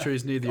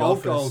factory's near the old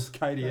office. Old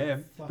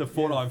KDM, the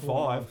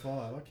 495.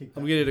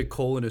 I'm going to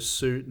call in a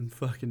suit and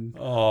fucking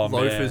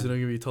loafers and I'm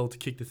going to be told to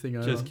kick the thing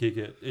over. Just kick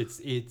it.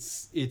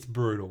 It's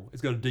brutal.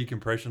 It's got a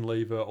decompression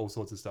lever, all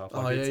sorts of stuff.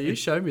 Like you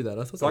showed me that.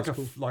 I thought that was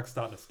cool. Like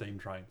starting a steam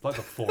train. It's like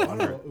a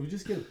 400. We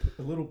just get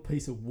a little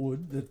piece of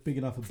wood that's big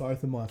enough for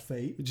both of my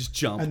feet. You just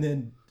jump. And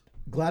then...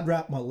 glad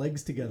wrap my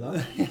legs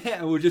together.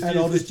 I'll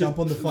just jump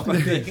on the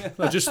fucking thing.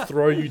 I'll just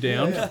throw you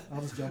down. Yeah,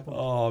 I'll just jump on.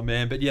 Oh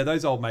man, but yeah,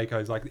 those old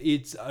Makos, like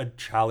it's a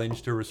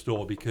challenge to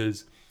restore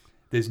because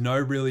there's no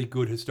really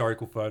good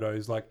historical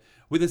photos. Like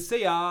with a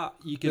CR,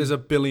 you can. There's a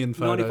billion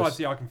photos. 95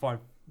 CR can find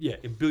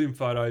a billion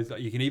photos.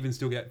 You can even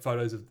still get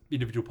photos of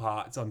individual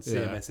parts on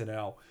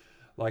CMSNL.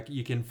 Like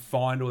you can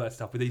find all that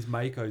stuff. With these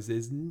Makos,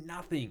 there's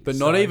nothing. But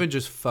not even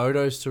just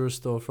photos to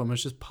restore from.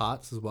 It's just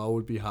parts as well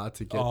would be hard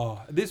to get. Oh,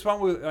 this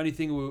one, the only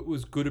thing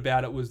was good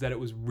about it was that it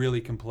was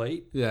really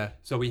complete. Yeah.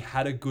 So we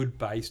had a good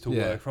base to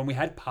work from. We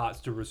had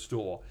parts to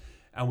restore.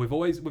 And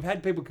we've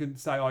had people can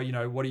say, oh, you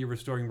know, what are you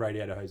restoring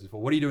radiator hoses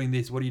for? What are you doing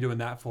this? What are you doing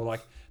that for?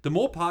 Like the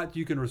more parts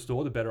you can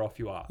restore, the better off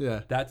you are.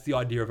 Yeah. That's the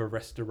idea of a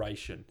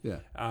restoration. Yeah.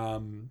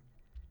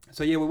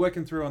 So yeah, we're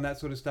working through on that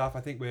sort of stuff.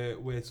 I think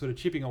we're sort of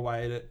chipping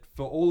away at it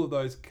for all of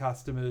those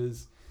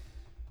customers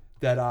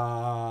that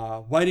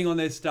are waiting on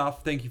their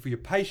stuff. Thank you for your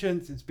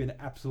patience. It's been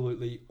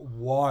absolutely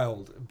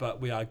wild,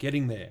 but we are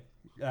getting there.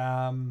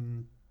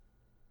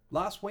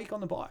 Last week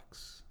on the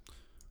bikes,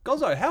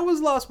 Gozzo, how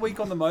was last week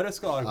on the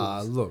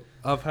motorcycles? Look,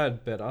 I've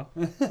had better.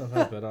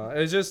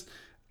 It's just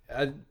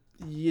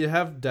you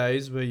have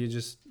days where you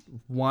just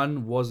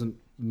wasn't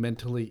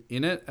mentally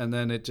in it, and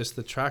then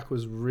the track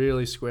was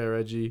really square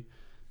edgy.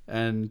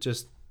 And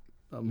just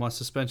my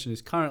suspension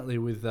is currently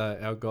with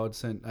our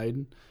godsend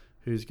Aiden,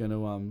 who's going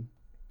to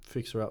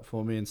fix her up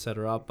for me and set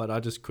her up. But I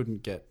just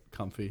couldn't get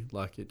comfy.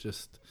 Like it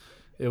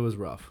was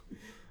rough.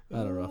 I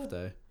had a rough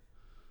day.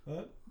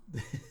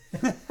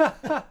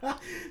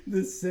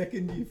 The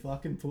second you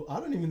fucking I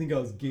don't even think I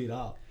was geared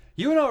up.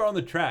 You and I were on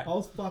the track. I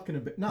was fucking a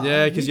bit. No,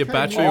 yeah, because your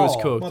battery was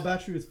cooked. My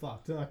battery was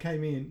fucked. And I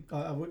came in.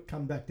 I would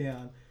come back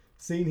down,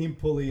 seen him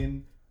pull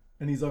in.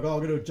 And he's like, oh,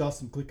 I've got to adjust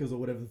some clickers or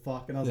whatever the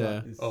fuck. And I was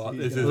like,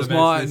 this is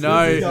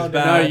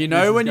bad. You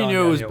know when you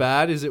knew it was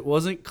bad is it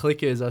wasn't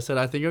clickers. I said,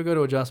 I think I've got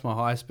to adjust my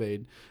high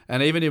speed.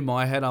 And even in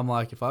my head, I'm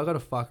like, if I got to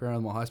fuck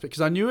around with my high speed,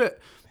 because I knew it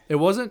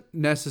wasn't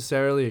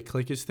necessarily a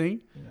clickers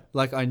thing. Yeah.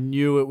 Like I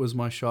knew it was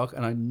my shock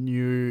and I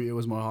knew it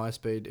was my high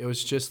speed. It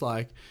was just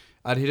like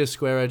I'd hit a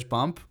square edge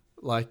bump,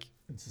 like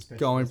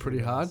going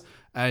pretty hard.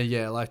 And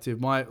yeah, like dude,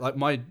 my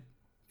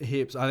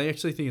hips, I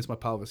actually think it's my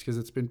pelvis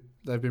because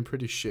they've been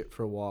pretty shit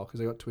for a while because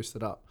I got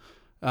twisted up.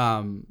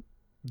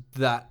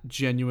 That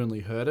genuinely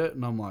hurt it,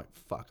 and I'm like,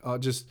 fuck.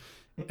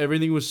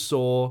 Everything was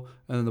sore,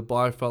 and then the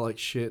bike felt like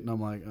shit, and I'm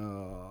like,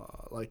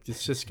 oh, like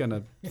it's just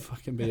gonna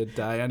fucking be a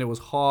day, and it was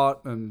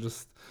hot, and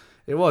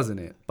it wasn't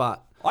it.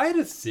 But I had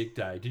a sick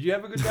day. Did you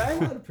have a good day? I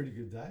had a pretty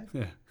good day.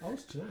 Yeah, I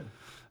was chilling.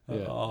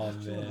 Yeah. Oh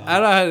man!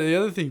 And I had the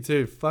other thing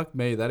too. Fuck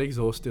me, that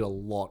exhaust did a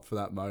lot for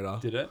that motor.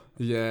 Did it?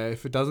 Yeah.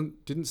 If it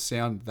didn't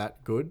sound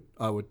that good,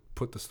 I would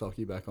put the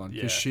stocky back on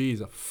because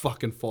she's a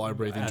fucking fire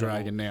breathing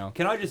dragon now.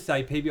 Can I just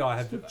say, PBI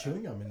have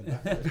chewing gum in the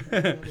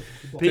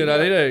back. Dude,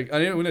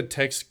 I'm gonna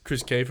text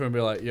Chris Kiefer and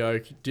be like, yo,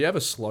 do you have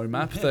a slow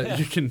map that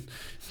you can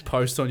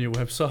post on your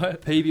website?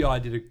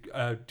 PBI did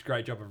a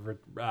great job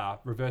of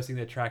reversing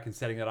their track and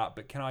setting it up.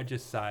 But can I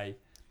just say,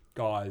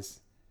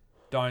 guys,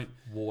 don't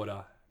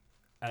water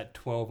at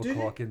 12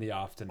 o'clock in the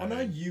afternoon. I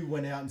know you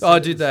went out and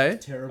said did they?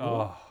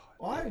 Terrible.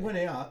 I went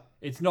out.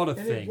 It's not a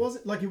and thing.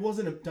 It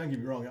wasn't don't get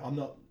me wrong,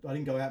 I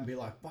didn't go out and be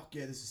like, fuck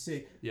yeah, this is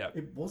sick. Yeah.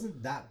 It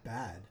wasn't that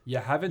bad. You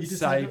haven't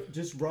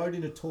just rode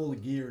in a taller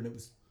gear and it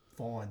was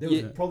fine. There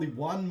was probably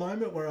one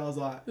moment where I was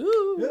like,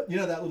 Ooh. yep, you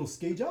know that little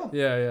ski jump?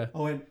 Yeah. I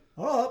went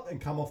up and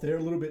come off there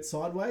a little bit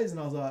sideways, and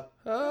I was like,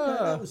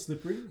 okay, that was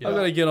slippery. I've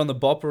got to get on the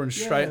bopper and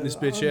straighten this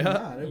bitch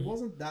out. It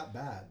wasn't that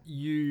bad.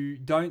 You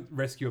don't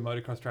rescue a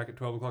motocross track at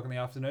 12 o'clock in the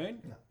afternoon.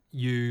 No.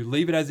 You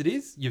leave it as it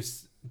is.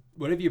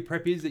 Whatever your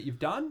prep is that you've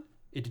done,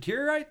 it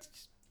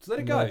deteriorates. Just let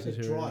it go.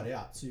 It dried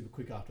out super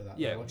quick after that.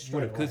 Yeah,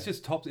 because it's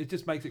just tops. It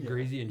just makes it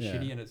greasy and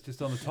shitty, and it's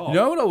just on the top. You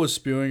know what I was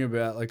spewing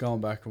about, like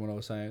going back on what I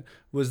was saying,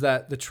 was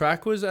that the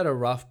track was at a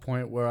rough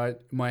point where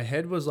my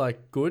head was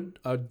like, good,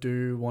 I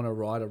do want to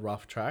ride a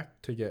rough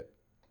track to get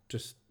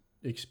just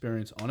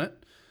experience on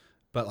it,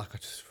 but like I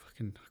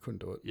couldn't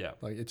do it. Yeah,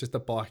 like the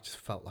bike just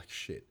felt like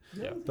shit.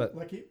 Yeah, but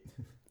like it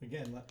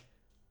again, like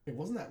it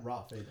wasn't that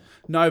rough either.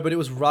 No, but it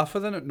was rougher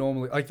than it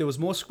normally. Like there was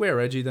more square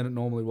edgy than it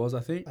normally was.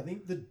 I think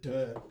the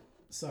dirt.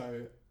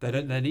 So they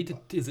don't. They need to.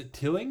 Is it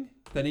tilling?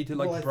 They need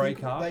to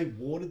break up. They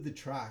watered the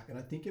track, and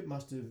I think it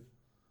must have.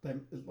 They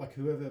like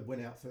whoever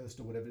went out first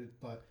or whatever.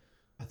 Like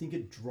I think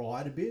it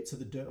dried a bit, so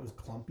the dirt was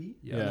clumpy.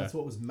 Yeah, and that's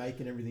what was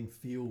making everything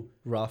feel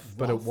rough.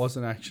 But it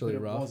wasn't actually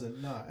rough. It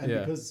wasn't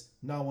because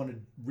no one had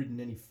ridden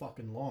any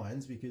fucking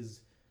lines because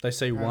they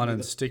see one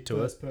and stick to it.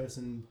 First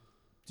person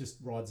just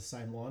rides the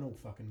same line all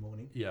fucking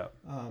morning. Yeah.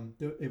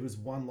 It was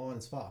one line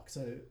as fuck.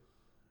 So.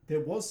 There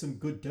was some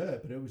good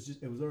dirt, but it was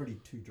already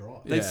too dry.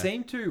 They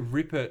seem to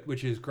rip it,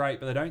 which is great,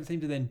 but they don't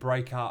seem to then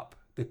break up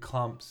the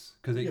clumps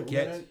because it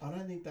gets. I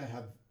don't think they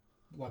have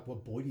like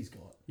what Boydie's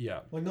got.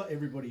 Yeah, like not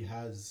everybody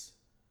has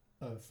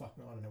a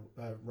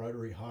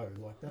rotary hoe.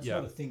 Like that's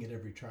not a thing at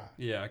every track.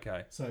 Yeah,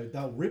 okay. So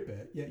they'll rip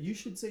it. Yeah, you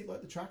should see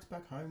like the tracks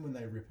back home when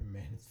they rip them,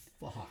 man. It's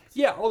fucked.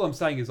 Yeah, all I'm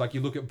saying is like you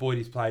look at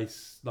Boydie's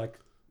place, like.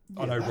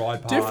 I know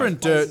ride past.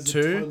 Different dirt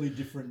too. Totally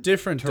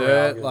different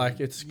dirt. Like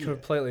it's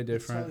completely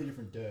different. It's totally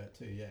different dirt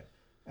too. Yeah,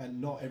 and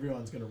not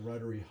everyone's going to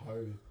rotary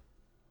hoe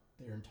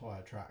their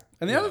entire track.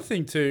 And the other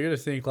thing too, you got to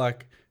think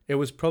like it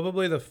was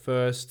probably the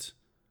first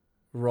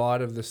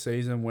ride of the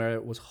season where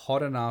it was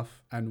hot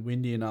enough and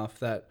windy enough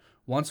that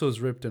once it was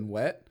ripped and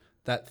wet,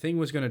 that thing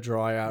was going to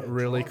dry out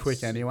really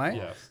quick anyway.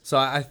 Yeah. So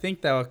I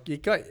think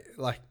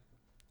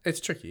it's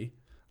tricky.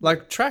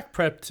 Like track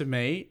prep to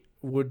me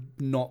would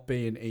not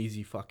be an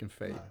easy fucking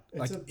feat.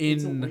 No,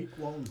 it's a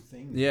week-long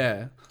thing.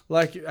 Yeah.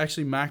 Like,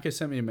 actually, Macca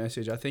sent me a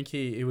message. I think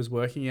he was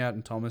working out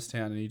in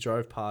Thomastown and he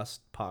drove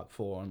past Park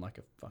 4 on, like,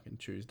 a fucking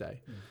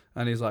Tuesday. Mm.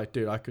 And he's like,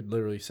 dude, I could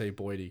literally see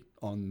Boydie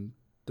on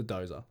the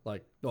dozer,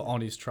 like,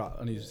 on his truck,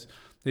 on his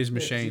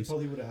machines. He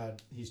probably would have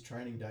had his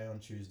training day on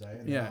Tuesday,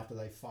 and then after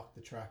they fucked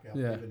the track up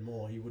even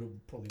more, he would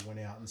have probably went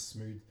out and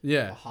smoothed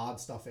the hard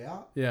stuff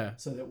out. Yeah.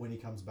 So that when he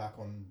comes back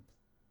on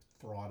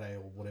Friday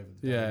or whatever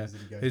the day is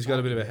that he's got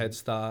a bit of a head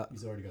start.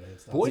 He's already got a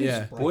head start.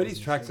 Boydie's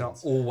tracks are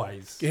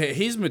always. Yeah,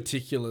 he's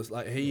meticulous.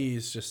 Like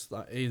he's just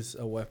like he's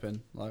a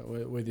weapon. Like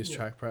with his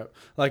track prep.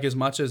 Like as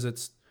much as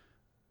it's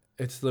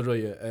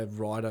literally a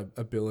rider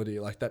ability.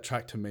 Like that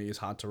track to me is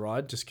hard to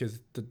ride just because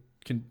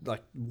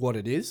like what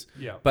it is.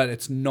 Yeah. But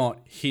it's not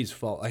his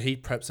fault. Like he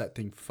preps that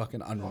thing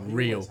fucking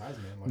unreal. He always has,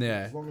 man. Like,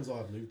 as long as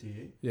I've lived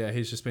here. Yeah,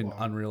 he's just been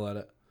unreal at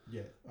it.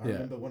 Yeah, I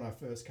remember when I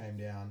first came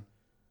down.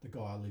 The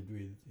guy I lived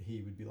with,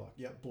 he would be like,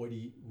 "Yeah,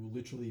 Boydie will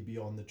literally be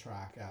on the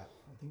track at."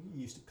 I think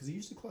he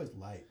used to close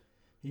late.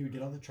 He would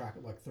get on the track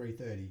at like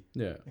 3:30.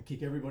 Yeah. And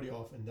kick everybody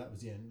off, and that was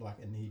the end. Like,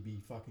 and he'd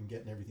be fucking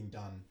getting everything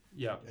done.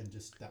 Yeah. And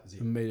just that was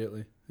it.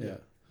 Immediately. Yeah.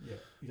 Yeah.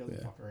 He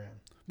doesn't fuck around.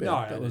 But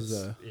no, that was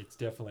it's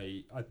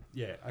definitely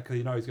because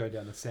you know he's going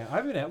down the sound.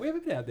 We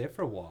haven't been out there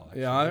for a while.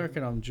 Actually. Yeah, I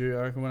reckon I'm due.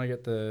 I reckon when I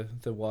get the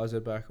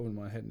YZ back, I wouldn't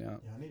mind heading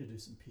out. Yeah, I need to do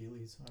some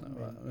peelies.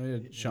 I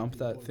need to jump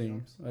that thing.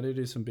 Jumps. I need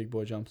to do some big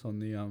boy jumps on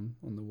the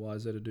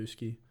YZ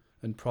Aduski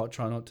and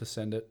try not to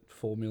send it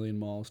 4 million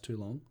miles too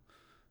long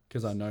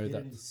because I know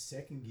that. In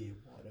second gear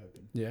wide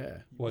open. Yeah.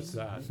 What's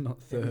that? Not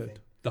third. Everything.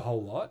 The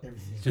whole lot?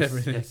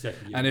 Everything.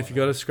 And if you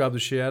got to scrub the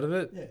shit out of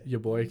it, your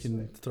boy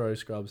can throw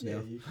scrubs now.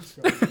 You can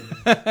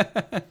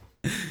scrub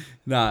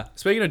Nah,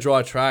 speaking of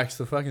dry tracks,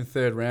 the fucking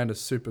third round of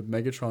Super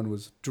Megatron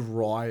was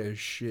dry as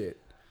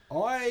shit.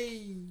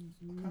 we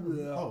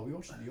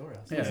watched it at your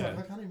house. Yeah.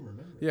 I can't even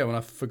remember. Yeah, when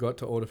I forgot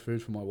to order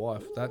food for my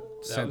wife, that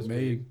sent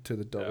me big. to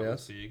the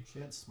doghouse. She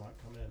had smoke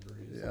coming out of her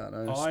ears. Yeah,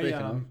 I know. Speaking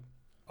of,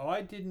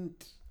 I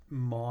didn't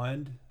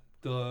mind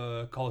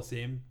the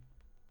Coliseum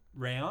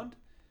round.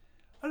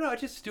 I don't know. I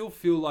just still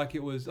feel like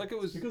it was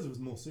because it was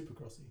more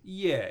supercrossy.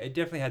 Yeah, it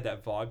definitely had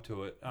that vibe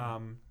to it.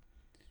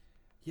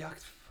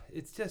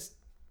 It's just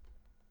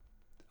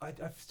I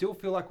still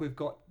feel like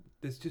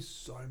there's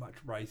just so much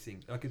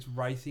racing. Like it's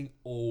racing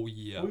all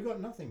year. Well, we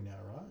got nothing now,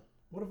 right?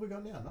 What have we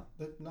got now?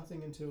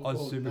 Nothing until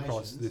Supercross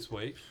Nations. this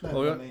week.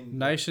 No,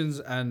 Nations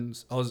and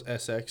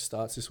WSX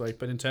starts this week,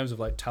 but in terms of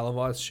like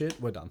televised shit,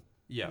 we're done.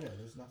 Yeah. Yeah,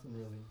 there's nothing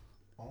really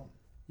on.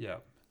 Yeah.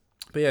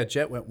 But yeah,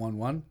 Jet went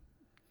 1-1.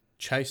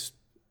 Chase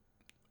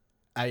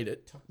ate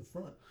it. Tucked the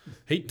front.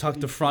 He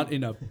tucked the front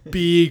in a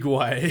big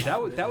way.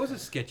 That was a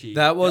sketchy.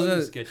 That wasn't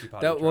a sketchy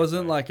part. That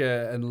wasn't like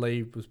and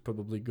Lee was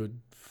probably good.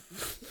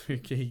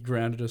 He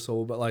grounded us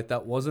all, but like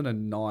that wasn't a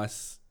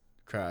nice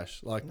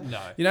crash. Like,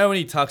 No. you know when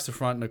he tucks the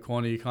front in the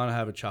corner, you kind of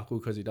have a chuckle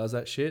because he does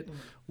that shit.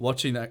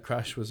 Watching that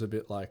crash was a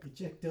bit like,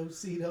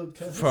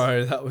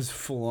 bro, that was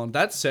full on.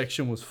 That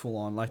section was full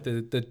on. Like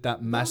that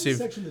massive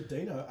section that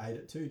Dino ate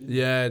it too. Didn't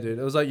yeah, dude.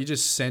 It was like you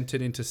just sent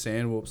it into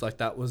sand whoops. Like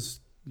that was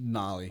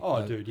gnarly. Oh,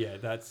 like, dude, yeah,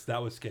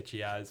 that was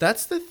sketchy as.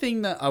 That's the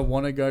thing that I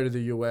want to go to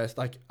the US.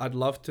 Like, I'd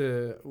love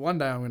to. One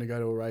day I'm going to go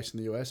to a race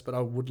in the US, but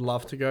I would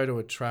love to go to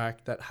a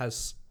track that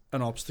has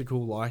an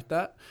obstacle like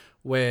that,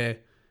 where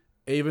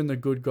even the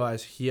good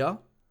guys here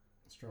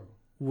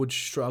would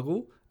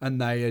struggle,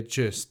 and they are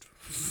just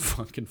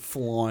fucking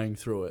flying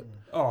through it.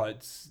 Oh,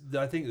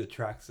 I think the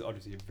tracks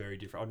obviously are very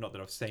different. Not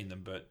that I've seen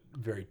them, but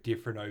very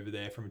different over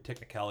there from a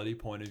technicality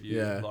point of view.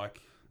 Yeah. Like,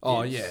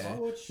 oh yeah,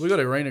 we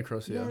got arena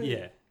cross here.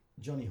 Yeah.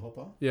 Johnny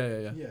Hopper.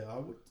 Yeah.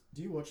 Yeah,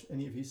 do you watch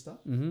any of his stuff?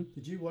 Mm-hmm.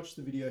 Did you watch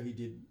the video he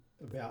did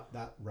about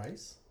that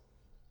race?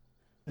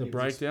 The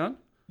breakdown?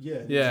 He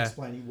was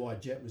explaining why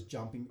Jet was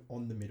jumping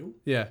on the middle.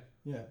 Yeah.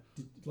 Yeah.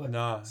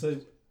 No. So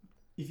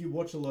if you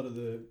watch a lot of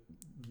the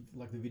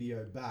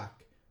video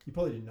back, you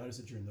probably didn't notice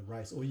it during the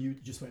race, or you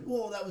just went,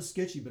 "Whoa, that was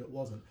sketchy," but it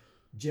wasn't.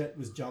 Jet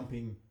was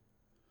jumping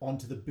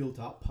onto the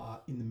built-up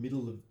part in the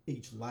middle of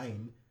each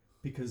lane,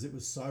 because it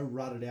was so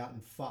rutted out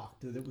and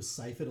fucked that it was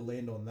safer to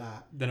land on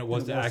that than it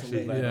was to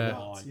actually land on the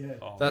line. Yeah.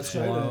 Oh, that's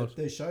wild.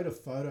 They showed a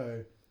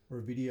photo or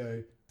a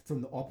video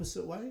from the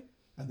opposite way,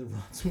 and the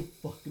ruts were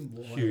fucking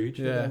wild. Huge.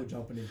 They were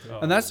jumping into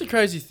it. And that's the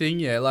crazy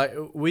thing, yeah. Like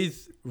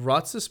with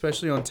ruts,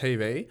 especially on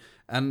TV,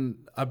 and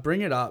I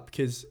bring it up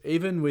because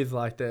even with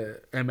like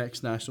the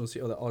MX Nationals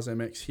or the Oz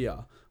MX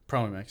here,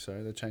 Pro MX,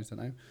 sorry, they changed the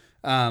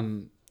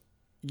name.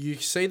 You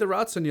see the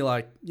ruts and you're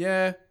like,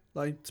 yeah,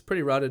 like it's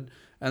pretty rutted.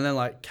 And then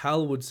like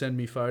Cal would send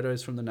me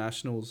photos from the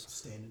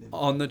Nationals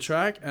on the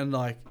track, and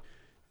like,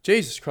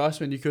 Jesus Christ,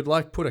 man, you could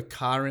like put a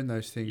car in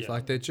those things. Yeah.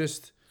 Like they're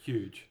just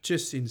huge,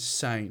 just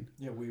insane.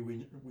 Yeah, we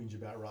whinge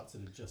about ruts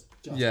that are just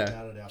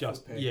about at our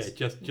foot pegs.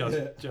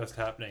 Just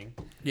happening.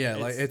 Yeah,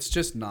 like it's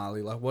just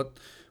gnarly. Like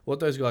what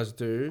those guys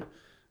do.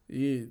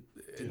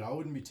 Dude, I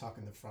wouldn't be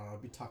tucking the front.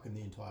 I'd be tucking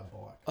the entire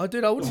bike. Oh,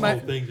 dude, I wouldn't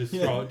make thing just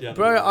throw it down.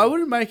 Bro, I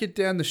wouldn't make it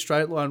down the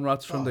straight line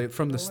ruts from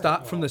the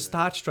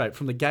start straight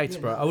from the gates,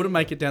 bro. I wouldn't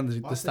make it down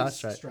the start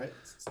straight.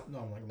 No,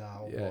 I'm like, nah,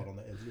 I'll ride on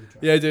the edge of the track.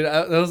 Yeah, dude,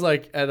 that was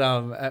like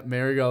at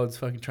Marigold's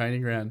fucking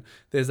training ground.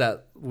 There's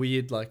that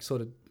weird like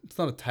sort of, it's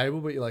not a table,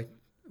 but you're like,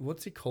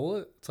 what's he call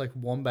it? It's like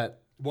Wombat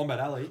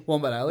Alley.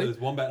 There's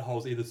wombat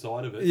holes either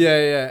side of it.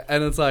 Yeah,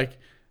 and it's like,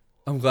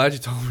 I'm glad you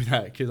told me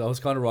that, because I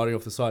was kind of riding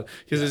off the side.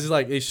 Because there's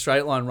like these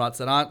straight line ruts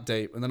that aren't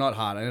deep and they're not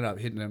hard. I ended up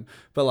hitting them.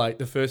 But like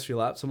the first few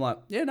laps, I'm like,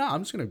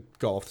 I'm just going to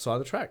go off the side of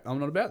the track. I'm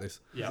not about this.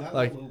 Yeah. Is that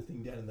like, little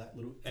thing down in that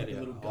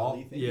little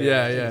gully thing?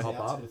 Yeah. Hop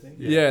up.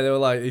 Yeah, they were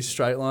like these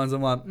straight lines.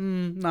 I'm like,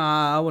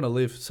 nah, I want to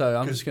live. So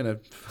I'm just going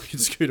to fucking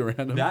scoot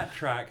around them. That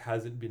track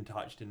hasn't been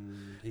touched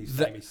in, he's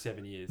saying,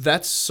 7 years.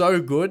 That's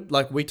so good.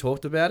 Like we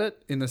talked about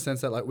it in the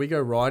sense that like we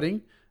go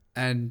riding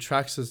and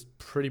tracks is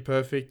pretty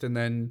perfect, and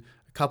then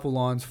a couple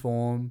lines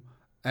form.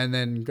 And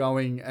then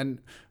going and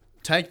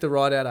take the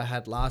ride out I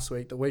had last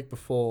week, the week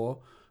before,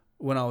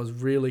 when I was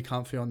really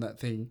comfy on that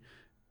thing.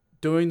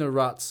 Doing the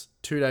ruts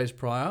 2 days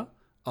prior,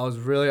 I was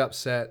really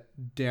upset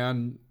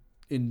down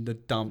in the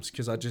dumps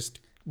because I just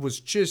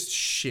was just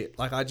shit.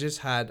 Like I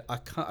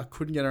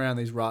couldn't get around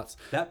these ruts.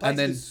 That place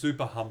is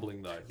super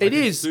humbling though. Like it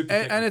is,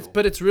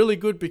 but it's really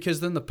good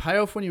because then the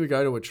payoff when you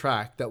go to a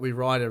track that we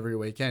ride every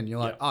weekend, you're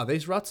like,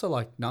 these ruts are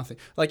like nothing.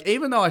 Like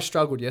even though I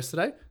struggled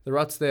yesterday, the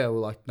ruts there were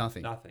like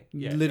nothing.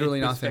 Yeah,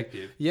 literally nothing.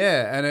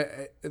 Yeah,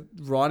 and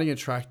riding a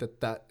track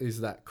that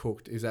is that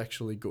cooked is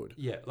actually good.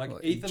 Yeah, like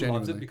Ethan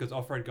genuinely loves it because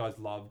off-road guys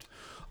loved.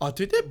 Oh,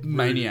 dude, they're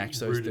maniacs.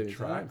 Those rooted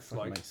tracks,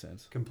 like makes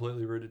sense.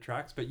 Completely rooted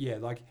tracks, but yeah,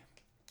 like.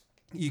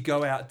 You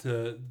go out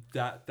to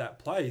that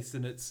place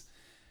and it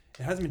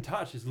hasn't been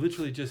touched. It's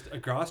literally just a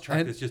grass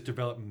track that's just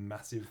developed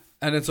massive.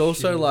 And it's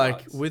also like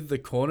ruts. with the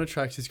corner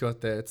tracks he's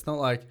got there, it's not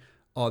like,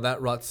 oh,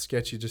 that rut's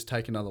sketchy, just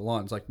take another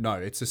line. It's like, no,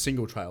 it's a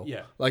single trail.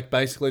 Yeah. Like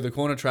basically the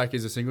corner track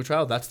is a single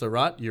trail. That's the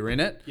rut. You're in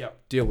it.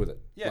 Yep. Deal with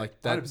it. Yeah,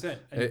 like that, 100%.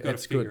 And you've got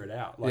to figure it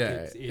out. Like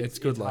it's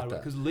good like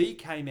that. Because Lee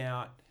came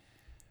out.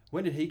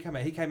 When did he come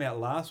out? He came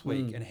out last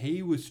week and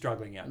he was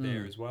struggling out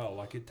there as well.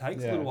 Like it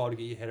takes a little while to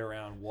get your head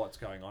around what's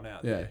going on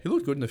out there. Yeah, he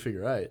looked good in the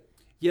figure eight.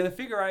 Yeah, the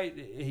figure eight,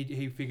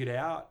 he figured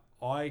out.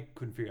 I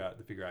couldn't figure out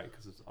the figure eight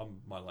because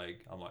my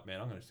leg. I'm like,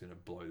 man, I'm just going to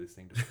blow this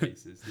thing to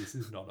pieces. This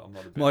is not. I'm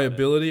not about my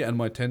ability and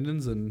my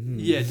tendons and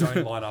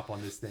don't line up on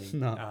this thing.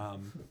 No.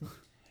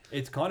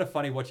 It's kind of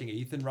funny watching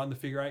Ethan run the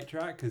figure eight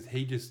track because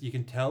you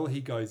can tell he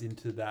goes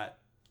into that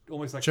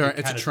almost like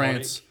it's a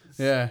trance.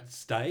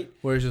 State.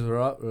 Where's his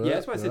rut? Yeah,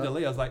 that's what I said to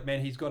Lee. I was like,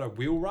 man, he's got a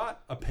wheel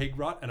rut, a peg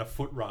rut, and a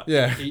foot rut.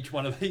 Yeah. Each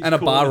one of these. And a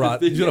bar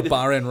rut. He's got a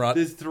bar end rut.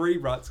 There's 3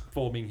 ruts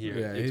forming here.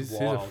 Yeah, he's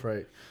a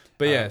freak.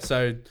 But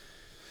so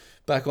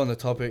back on the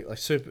topic, like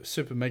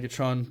Super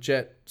Megatron,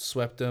 Jet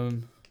swept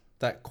him.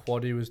 That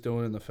quad he was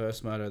doing in the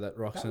first moto that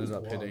Roxon ended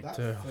up hitting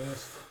too.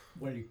 First,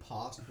 when he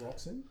passed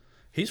Roxon.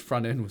 his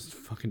front end was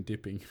fucking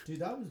dipping. Dude,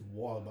 that was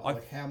wild. But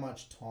like how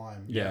much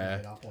time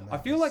made up on that. I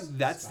feel like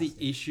that's the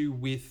issue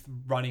with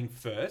running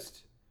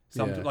first.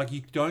 Like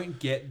you don't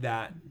get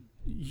that.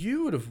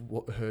 You would have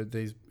heard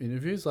these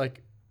interviews.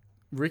 Like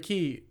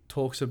Ricky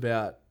talks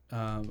about,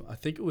 I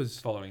think it was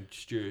following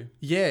Stu.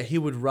 Yeah, he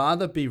would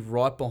rather be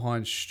right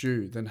behind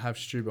Stu than have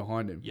Stu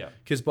behind him. Yeah.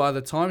 Because by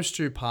the time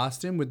Stu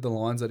passed him with the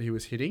lines that he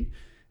was hitting,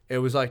 it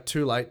was like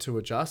too late to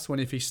adjust. When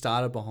if he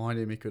started behind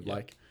him, he could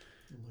like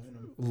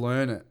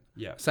learn it.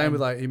 Yeah. Same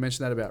with like, he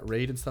mentioned that about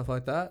Reed and stuff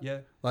like that. Yeah.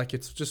 Like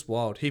it's just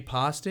wild. He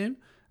passed him,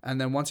 and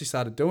then once he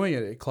started doing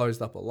it, it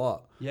closed up a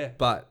lot. Yeah.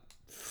 But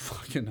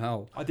fucking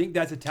hell. I think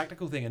that's a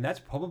tactical thing, and that's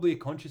probably a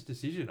conscious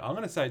decision. I'm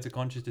going to say it's a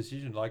conscious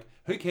decision. Like,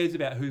 who cares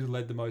about who's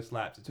led the most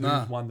laps? It's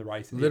who's won the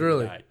race.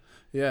 Literally. The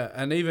yeah.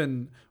 And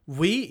even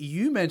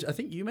I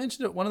think you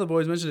mentioned it, one of the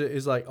boys mentioned it,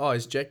 is like, oh,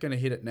 is Jet going to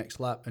hit it next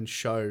lap and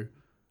show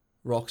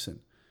Roxon?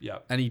 Yeah.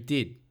 And he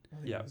did. I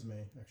think it was me,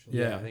 actually.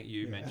 Yeah. I think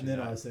you mentioned that.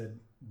 And then I said,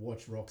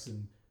 watch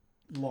Roxon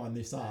line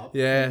this up.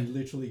 Yeah. And he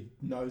literally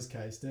nose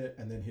cased it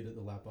and then hit it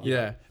the lap up.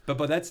 Yeah. But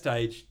by that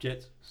stage,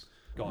 Jet's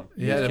gone.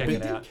 Yeah, he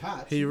did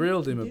catch. He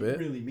reeled him a did bit.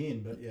 Really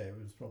mean, but yeah, it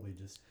was probably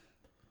just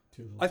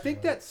too little. I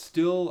think that's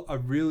still a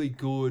really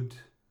good.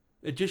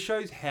 It just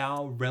shows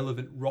how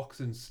relevant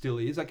Roxon still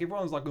is. Like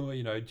everyone's like, oh,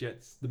 you know,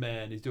 Jet's the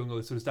man. He's doing all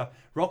this sort of stuff.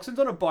 Roxon's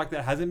on a bike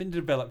that hasn't been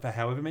developed for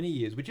however many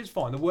years, which is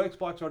fine. The works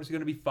bikes are obviously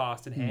going to be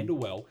fast and handle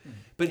well,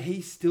 but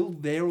he's still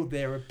there or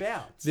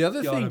thereabouts. The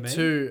other thing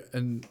too,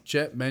 and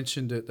Jet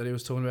mentioned it that he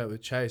was talking about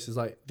with Chase, is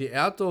like the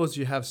outdoors.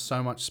 You have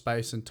so much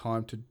space and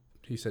time to,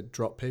 he said,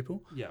 drop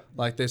people. Yeah.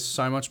 Like there's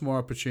so much more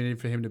opportunity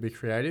for him to be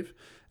creative.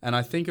 And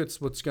I think it's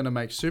what's going to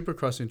make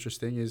Supercross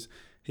interesting is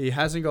he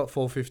hasn't got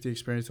 450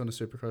 experience on a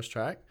Supercross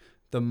track.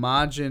 The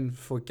margin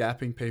for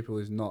gapping people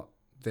is not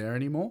there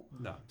anymore.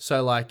 No.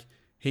 So like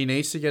he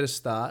needs to get a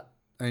start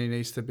and he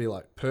needs to be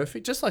like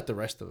perfect, just like the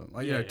rest of them.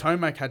 Like, you know,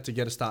 Tomac had to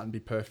get a start and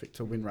be perfect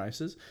to win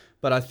races.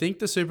 But I think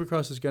the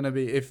Supercross is going to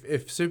be,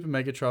 if Super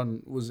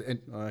Megatron was, I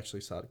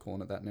actually started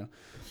calling it that now.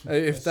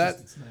 If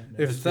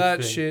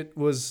that shit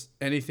was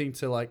anything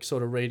to like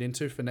sort of read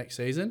into for next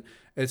season,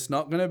 it's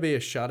not going to be a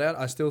shutout.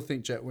 I still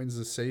think Jet wins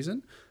this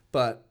season,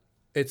 but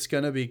it's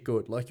going to be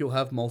good. Like you'll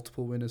have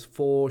multiple winners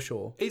for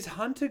sure. Is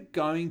Hunter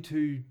going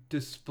to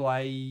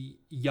display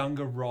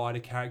younger rider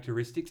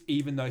characteristics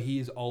even though he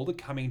is older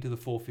coming into the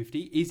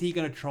 450? Is he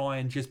going to try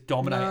and just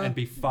dominate and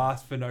be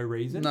fast for no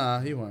reason?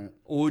 Nah, he won't.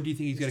 Or do you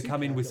think he's going to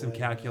come in with some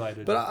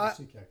calculated? But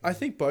I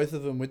think both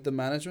of them, with the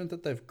management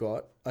that they've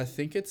got, I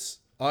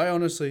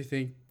honestly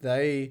think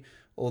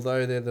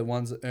although they're the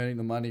ones earning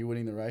the money,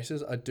 winning the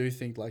races, I do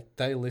think like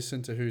they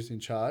listen to who's in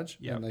charge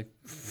and they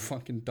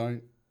fucking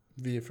don't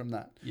veer from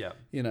that. Yeah.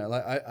 You know,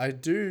 like I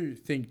do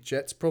think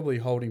Jet's probably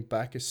holding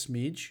back a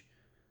smidge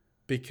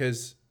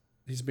because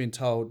he's been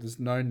told there's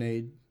no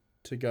need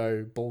to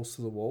go balls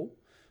to the wall.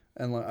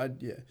 And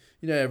like, you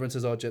know, everyone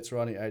says, oh, Jet's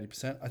riding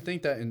 80%. I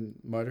think that in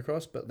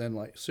motocross, but then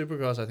like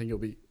Supercross, I think it'll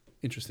be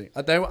interesting.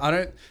 I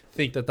don't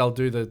think that they'll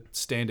do the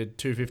standard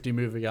 250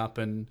 moving up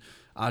and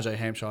RJ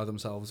Hampshire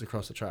themselves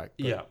across the track.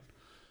 But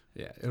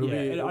yeah, it'll be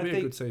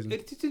a good season.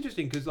 It's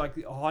interesting because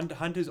like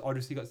Hunter's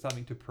obviously got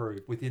something to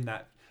prove within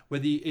that.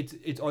 Whether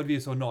it's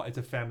obvious or not, it's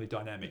a family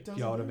dynamic. You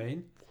know what I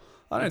mean?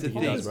 I don't think he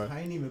does, bro.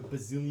 Paying him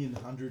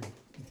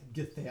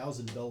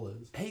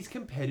 $1,100,000. He's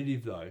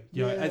competitive though.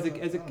 You know, as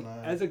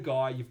a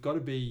guy, you've got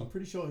to be. I'm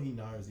pretty sure he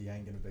knows he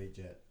ain't gonna beat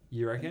Jet.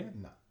 You reckon?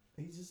 No,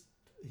 he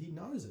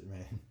knows it,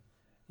 man.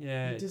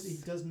 Yeah, he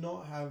does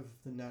not have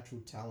the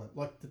natural talent.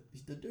 Like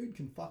the dude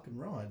can fucking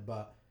ride,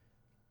 but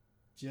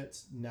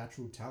Jet's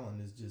natural talent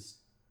is just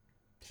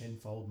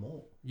tenfold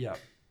more. Yeah,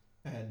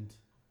 and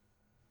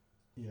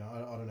you know,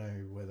 I don't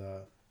know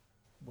whether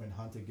when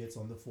Hunter gets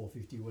on the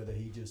 450, whether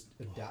he just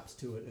adapts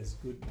to it as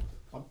good.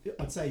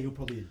 I'd say he'll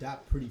probably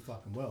adapt pretty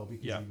fucking well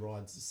because he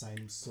rides the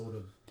same sort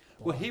of bike.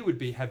 Well, he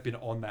would have been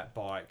on that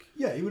bike.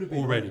 Yeah, he would have been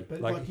already.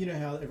 But like you know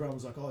how everyone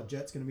was like, oh,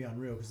 Jet's going to be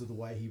unreal because of the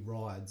way he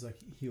rides. Like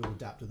he'll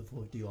adapt to the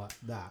 450 like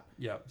that.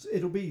 Yeah. So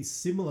it'll be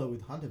similar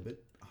with Hunter,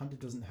 but Hunter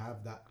doesn't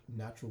have that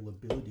natural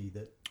ability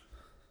that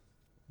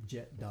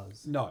Jet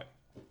does. No.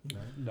 You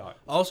know? No.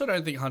 I also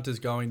don't think Hunter's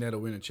going there to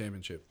win a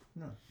championship.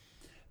 No.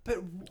 But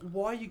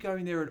why are you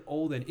going there at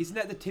all then? Isn't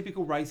that the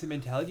typical racer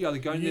mentality? You're either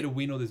going there to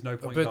win or there's no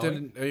point going.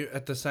 But then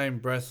at the same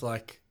breath,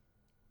 like,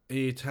 are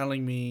you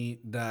telling me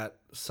that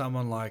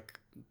someone like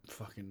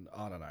fucking,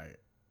 I don't know,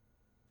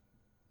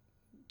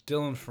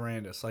 Dylan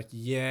Ferrandis, like,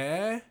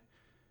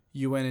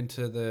 you went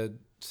into the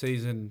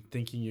season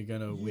thinking you're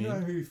going to win. You know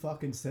who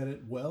fucking said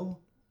it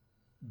well?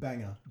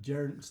 Banger.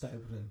 Jared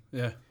Stapleton.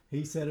 Yeah.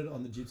 He said it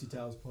on the Gypsy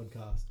Tales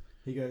podcast.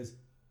 He goes,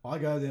 I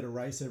go there to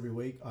race every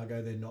week. I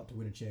go there not to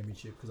win a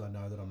championship because I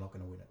know that I'm not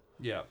going to win it.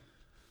 Yeah.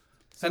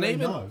 So and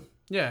even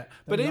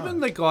even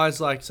the guys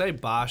like, say,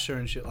 Barsha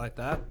and shit like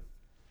that,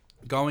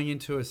 going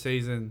into a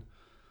season,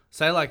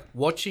 say, like,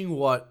 watching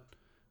what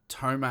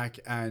Tomac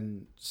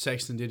and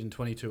Sexton did in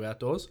 22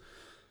 outdoors,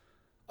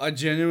 I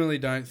genuinely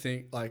don't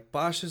think, like,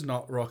 Barsha's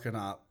not rocking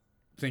up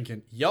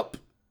thinking, yup,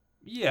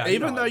 Yeah.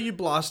 Even though you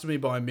blasted me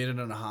by a minute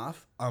and a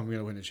half, I'm going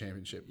to win a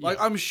championship. Like,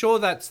 I'm sure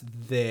that's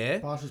there.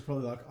 Barsha's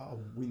probably like, I'll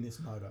win this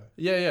moto.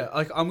 Yeah.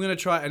 Like, I'm going to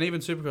try, and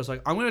even Supercross,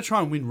 like, I'm going to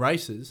try and win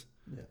races.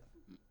 Yeah.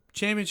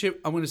 Championship,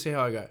 I'm going to see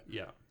how I go.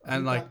 Yeah.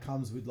 And like, that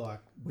comes with like,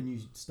 when you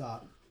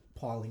start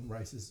piling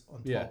races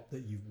on top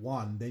that you've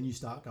won, then you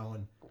start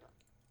going,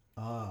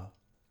 I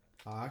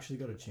actually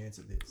got a chance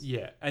at this.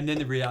 Yeah, and then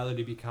the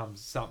reality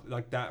becomes something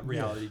like that.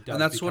 Reality does,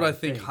 and that's what I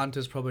think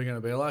Hunter's probably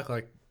going to be like.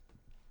 Like,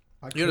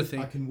 I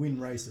can win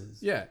races.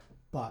 Yeah,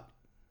 but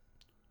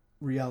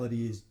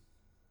reality is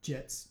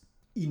Jet's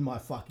in my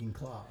fucking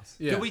class.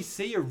 Yeah. Do we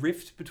see a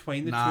rift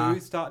between the two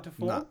start to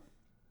form?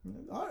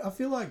 I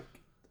feel like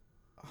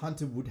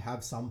Hunter would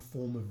have some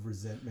form of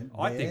resentment.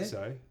 I think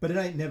so, but it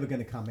ain't never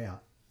going to come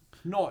out.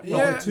 Not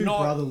too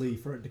brotherly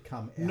for it to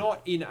come out.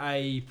 Not in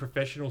a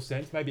professional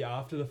sense. Maybe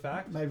after the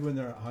fact. Maybe when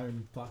they're at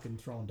home, fucking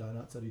throwing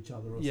donuts at each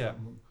other or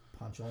something.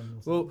 Punch on. Or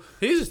something. Well,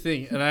 here's the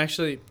thing, and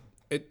actually,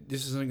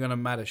 this isn't going to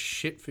matter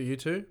shit for you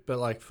two, but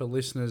like for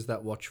listeners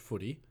that watch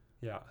footy,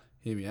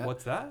 hear me out.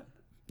 What's that?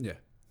 Yeah,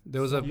 you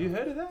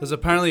heard of that? There's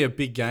apparently a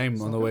big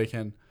game on the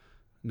weekend.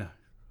 No.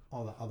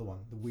 Oh, the other one,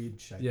 the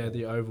weird shape. Yeah,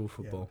 the oval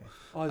football. Yeah, okay.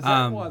 Oh, is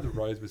that why the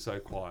roads were so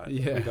quiet?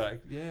 Yeah.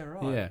 Yeah,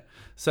 right. Yeah.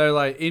 So,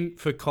 like,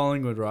 for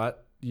Collingwood, right,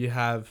 you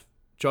have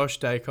Josh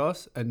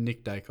Dacos and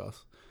Nick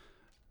Dacos.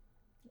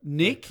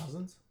 Nick...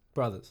 Cousins?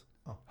 Brothers.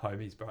 Oh.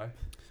 Homies, bro.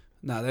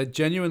 No, they're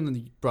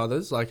genuinely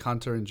brothers, like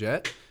Hunter and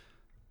Jet.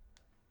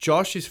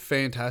 Josh is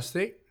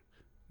fantastic.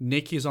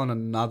 Nick is on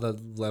another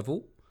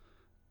level.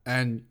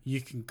 And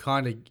you can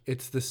kind of...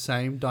 It's the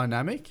same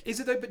dynamic.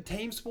 Is it though? But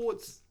team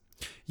sports...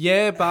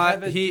 Yeah,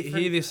 but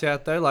hear this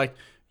out though. Like,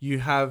 you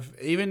have,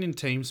 even in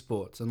team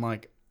sports, and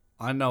like,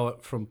 I know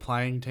it from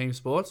playing team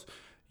sports,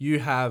 you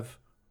have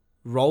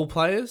role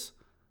players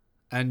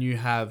and you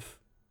have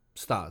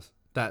stars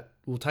that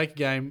will take a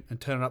game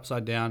and turn it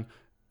upside down.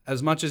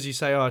 As much as you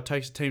say, it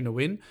takes a team to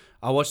win.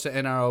 I watched the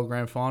NRL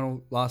Grand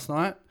Final last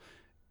night.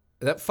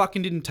 That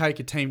fucking didn't take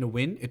a team to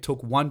win. It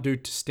took one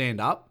dude to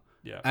stand up,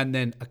 and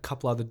then a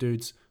couple other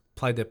dudes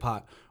played their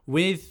part.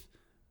 With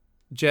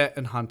Jet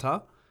and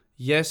Hunter,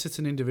 yes, it's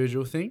an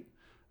individual thing,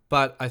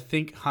 but I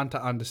think Hunter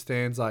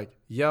understands, like,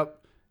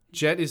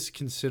 Jet is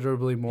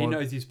considerably more... He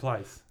knows his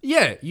place.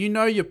 Yeah, you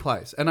know your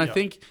place. And I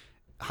think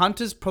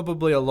Hunter's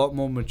probably a lot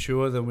more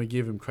mature than we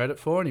give him credit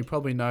for, and he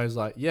probably knows,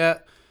 like,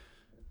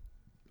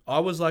 I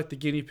was like the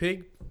guinea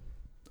pig.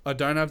 I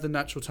don't have the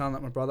natural talent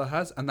that my brother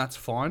has, and that's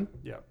fine.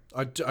 Yeah.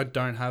 I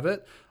don't have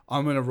it.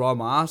 I'm going to ride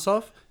my ass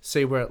off,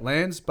 see where it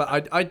lands, but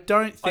I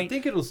don't think... I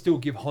think it'll still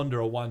give Honda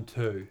a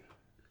 1-2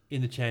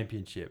 in the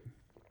championship.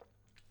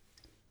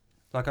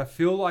 Like, I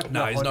feel like...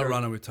 No, he's not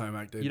running with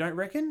Tomac, dude. You don't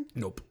reckon?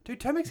 Nope. Dude,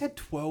 Tomac's had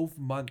 12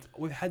 months...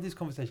 We've had this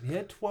conversation. He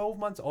had 12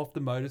 months off the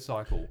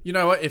motorcycle. You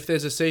know what? If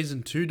there's a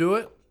season to do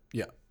it,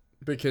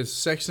 because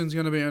Sexton's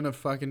going to be in a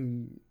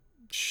fucking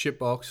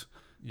shitbox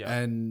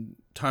and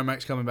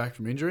Tomac's coming back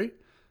from injury,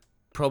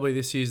 probably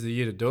this year's the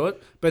year to do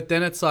it. But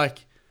then it's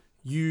like,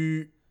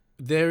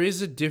 there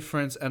is a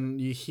difference,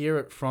 and you hear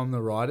it from the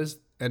riders,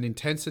 an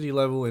intensity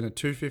level in a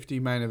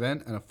 250 main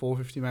event and a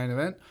 450 main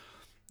event.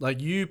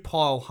 Like, you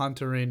pile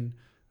Hunter in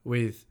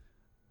with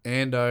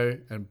Ando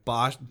and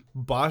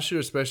Barsha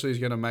especially is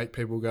going to make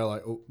people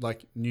go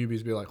like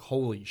newbies be like,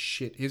 holy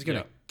shit, he's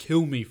going to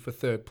kill me for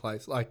third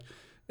place. Like,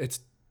 it's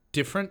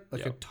different,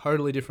 like a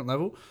totally different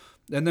level.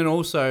 And then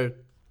also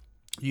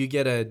you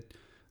get a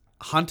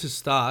Hunter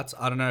starts,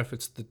 I don't know if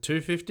it's the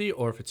 250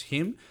 or if it's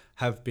him,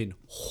 have been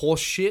horse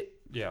shit.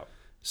 Yeah.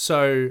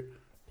 So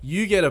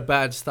you get a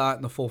bad start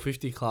in the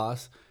 450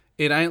 class.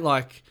 It ain't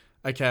like...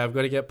 Okay, I've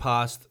got to get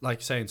past,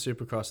 like say in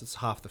Supercross, it's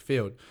half the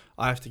field.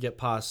 I have to get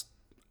past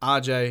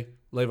RJ,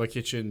 Levi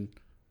Kitchen,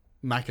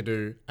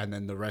 McAdoo, and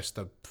then the rest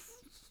are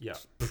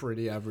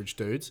pretty average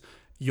dudes.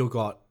 You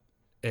got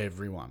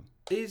everyone.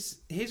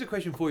 Here's a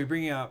question for you,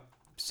 bringing up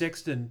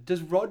Sexton.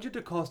 Does Roger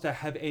DaCosta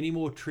have any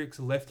more tricks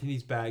left in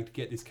his bag to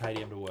get this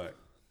KTM to work?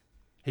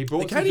 He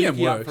brought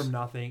Suzuki up from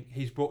nothing.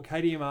 He's brought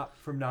KTM up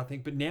from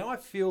nothing. But now I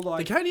feel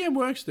like... The KTM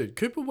works, dude.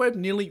 Cooper Webb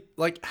nearly...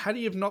 Like, had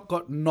he have not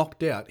got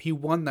knocked out, he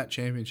won that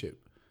championship.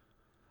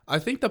 I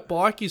think the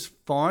bike is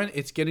fine.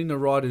 It's getting the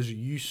riders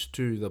used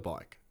to the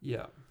bike.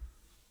 Yeah.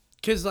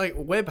 Because, like,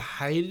 Webb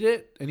hated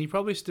it, and he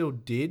probably still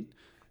did.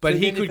 But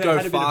he could go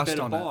fast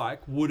on it.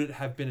 Would it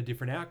have been a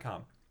different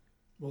outcome?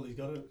 Well, he's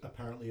got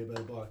apparently a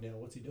better bike now.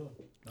 What's he doing?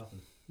 Nothing.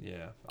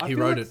 Yeah. He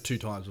rode it 2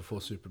 times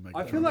before Super Megatron.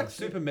 I feel like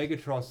Super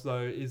Megatron, though,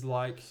 is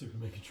like... Super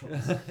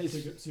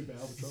Megatron. Super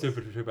Albatross.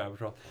 Super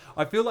Albatross.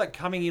 I feel like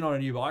coming in on a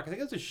new bike, I think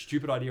that's a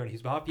stupid idea on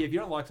his behalf. Yeah, if you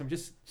don't like them,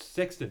 just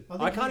Sexton.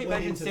 I can't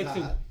imagine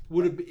Sexton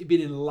would have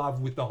been in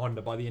love with the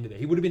Honda by the end of it.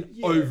 He would have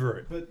been over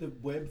it. But the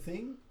Webb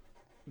thing,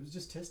 it was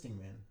just testing,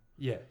 man.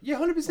 Yeah. Yeah,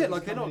 100%.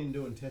 Like, they're not... in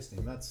doing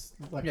testing. That's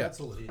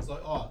all it is.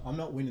 Like, I'm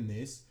not winning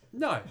this.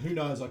 No. Who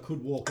knows? I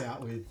could walk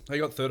out with... They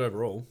got 3rd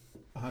overall.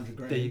 100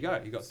 grand. There you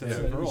go. You got 30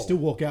 So overall. you still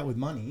walk out with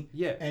money.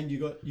 Yeah. And you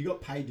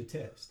got paid to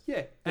test.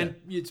 Yeah. And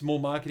it's more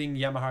marketing.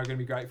 Yamaha are going to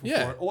be grateful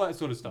for it. All that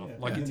sort of stuff. Yeah.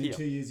 Like and it's then here. in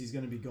 2 years he's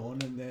going to be gone,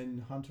 and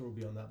then Hunter will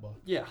be on that bike.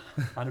 Yeah,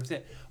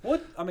 100%.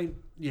 What I mean,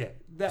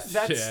 that's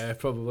Yeah,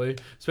 probably.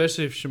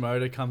 Especially if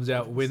Shimoda comes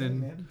out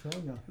winning. Man, I'm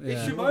telling you.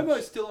 Is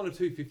Shimomo's still on a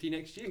 250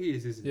 next year? He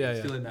is, isn't he? Yeah,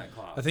 Still in that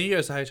class. I think he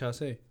goes to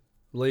HRC.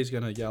 Lee's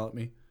going to yell at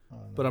me.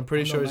 But I'm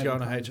pretty sure he's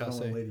going to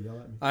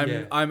HRC.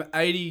 I'm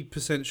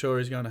 80% sure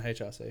he's going to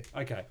HRC.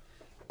 Okay.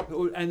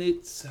 And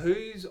it's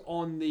who's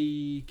on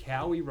the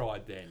Cowie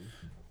ride then?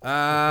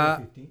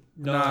 250.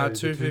 No, the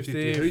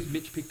 250. Who's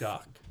Mitch picked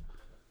up?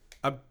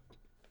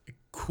 It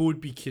could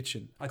be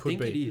Kitchen. I could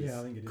think be. it is. Yeah,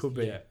 I think it is. Could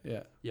be.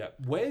 Yeah. Yeah.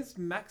 Where's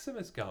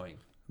Maximus going?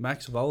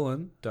 Max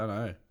Volan, don't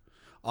know.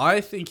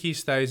 I think he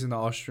stays in the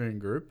Austrian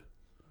group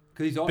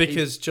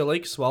because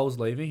Jalik Swoll's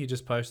leaving. He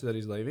just posted that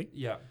he's leaving.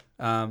 Yeah.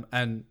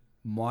 And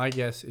my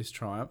guess is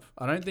Triumph.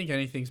 I don't think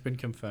anything's been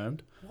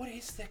confirmed. What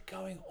is that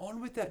going on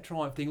with that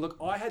Triumph thing? Look,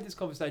 I had this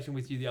conversation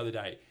with you the other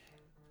day.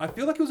 I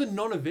feel like it was a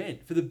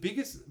non-event for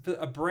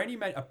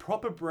a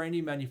proper brand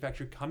new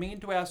manufacturer coming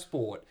into our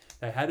sport.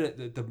 They had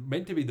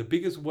meant to be the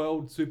biggest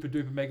world super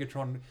duper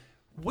Megatron.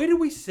 Where do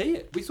we see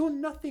it? We saw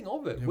nothing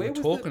of it. Yeah, Where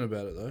we're talking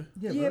about it though.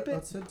 Yeah, but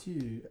I said to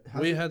you,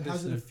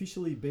 has it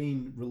officially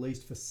been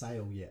released for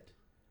sale yet?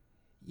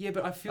 Yeah,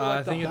 but I feel like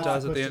I think it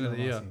does at the end of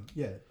the year.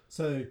 Yeah,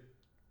 so.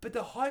 But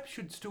the hype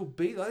should still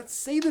be. Let's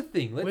see the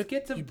thing. Let's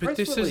get some press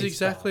release. But this is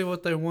exactly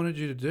what they wanted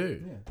you to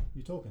do. Yeah,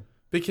 you're talking.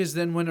 Because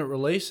then when it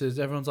releases,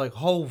 everyone's like,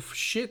 oh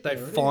shit, they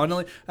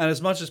finally... And as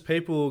much as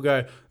people will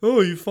go, oh,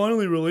 you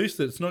finally released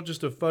it. It's not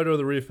just a photo of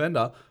the rear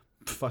fender.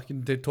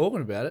 Fucking, they're talking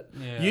about it.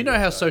 Yeah, you know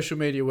how social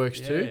media works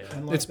too.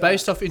 Yeah. Like it's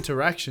based off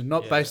interaction,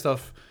 not based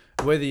off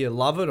whether you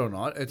love it or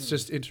not. It's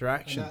just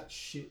interaction. And that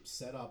shit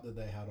setup that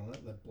they had on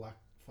it, the black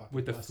fucking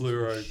with the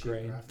fluoro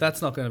green. Graphic,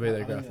 that's not going to be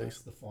their I think graphics.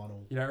 that's the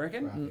final. You don't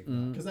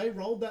reckon? Because they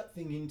rolled that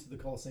thing into the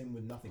Coliseum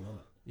with nothing on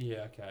it.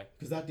 Yeah, okay.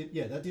 Because that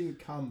didn't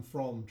come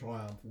from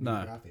Triumph with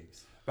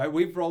graphics. But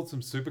we've rolled some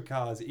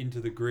supercars into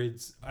the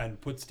grids and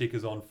put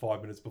stickers on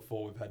 5 minutes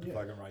before we've had to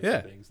fucking race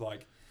and things.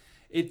 Like,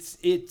 it's.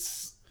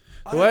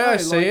 The way I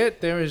see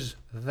it, there's.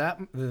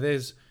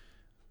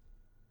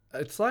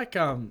 It's like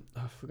I've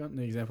forgotten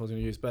the example I was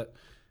going to use, but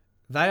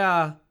they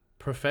are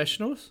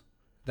professionals.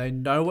 They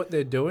know what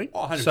they're doing.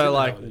 Oh, so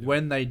like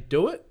when they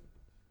do it,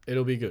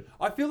 it'll be good.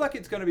 I feel like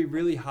it's going to be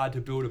really hard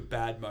to build a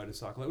bad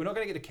motorcycle. Like, we're not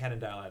going to get a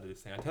Cannondale out of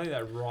this thing. I'm telling you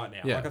that right now.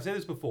 Yeah. Like I've said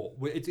this before,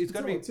 it's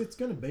going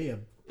to be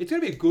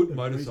a good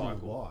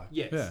motorcycle. Bike.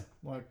 Yes. Yeah.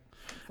 Like,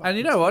 and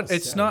you know what?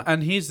 It's not.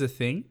 And here's the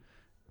thing: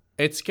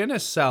 it's going to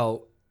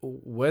sell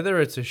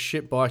whether it's a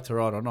shit bike to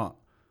ride or not.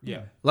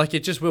 Yeah. Like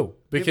it just will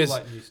because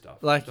people like new stuff.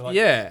 Like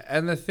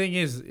and the thing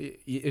is,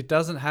 it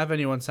doesn't have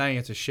anyone saying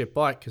it's a shit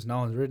bike because no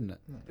one's ridden it.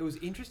 No. It was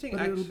interesting.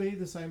 But it'll be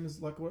the same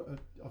as like what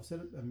I've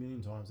said it a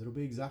million times. It'll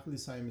be exactly the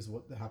same as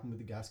what happened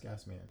with the gas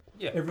man.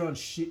 Yeah. Everyone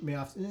shit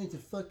mouths. It's a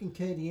fucking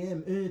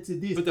KTM. It's a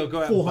this. But they'll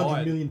go out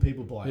 400 million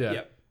people buy it. Yeah.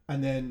 Yep.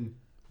 And then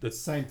the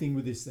same thing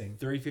with this thing.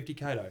 350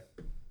 Kato.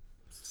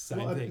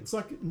 Same thing. It's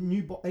like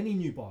any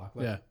new bike.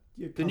 Like, yeah.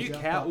 The new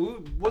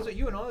cow, was it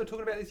you and I were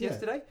talking about this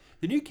yesterday?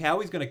 The new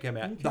Cowie's going to come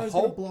out. The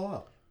whole going to blow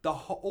up.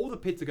 All the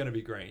pits are going to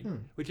be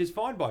green, which is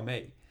fine by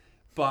me.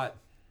 But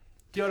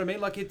do you know what I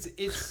mean? Like it's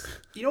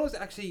you know what's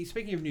actually,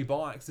 speaking of new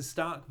bikes, the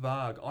Stark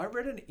Varg. I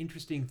read an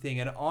interesting thing,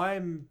 and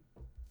I'm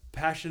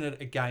passionate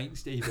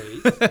against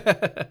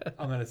EVs.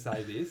 I'm going to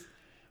say this.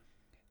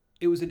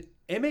 It was an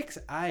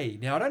MXA.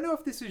 Now I don't know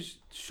if this is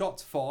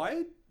shots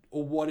fired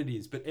or what it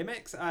is, but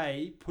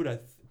MXA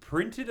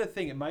printed a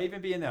thing. It may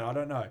even be in that. I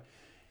don't know.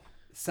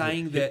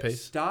 Saying that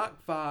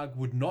Stark Varg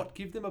would not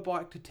give them a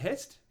bike to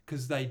test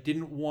because they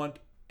didn't want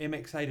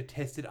MXA to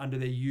test it under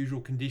their usual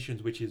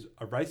conditions, which is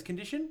a race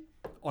condition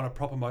on a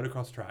proper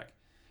motocross track.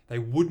 They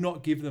would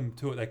not give them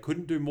to it. They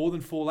couldn't do more than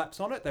 4 laps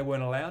on it. They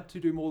weren't allowed to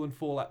do more than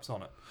 4 laps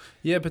on it.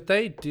 Yeah, but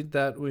they did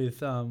that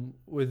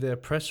with their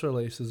press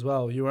release as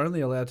well. You were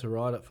only allowed to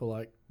ride it for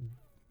like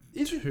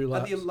 2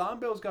 laps. Are the alarm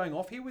bells going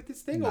off here with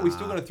this thing, or are we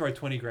still going to throw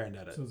 20 grand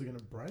at it? So is it going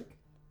to break?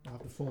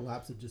 After 4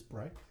 laps, it just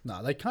break?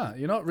 No, they can't.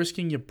 You're not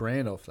risking your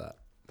brand off that.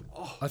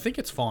 Oh, I think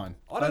it's fine.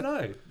 I don't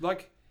know.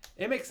 Like,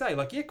 MXA,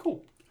 like, yeah,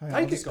 cool. Hey,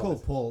 I'll just call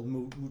Paul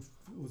and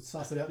we'll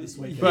suss it out this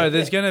week. Bro,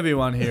 there's going to be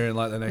one here in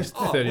like the next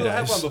 30 days. We'll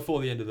have one before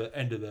the end of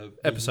the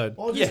episode.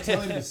 I'll just tell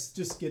him to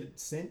just get it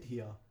sent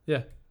here.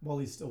 Yeah. While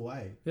he's still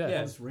away. Yeah.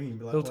 I'll just ring him.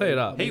 Be like, he'll tell you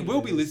that. He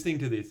will be listening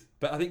to this,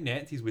 but I think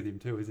Nancy's with him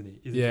too, isn't he?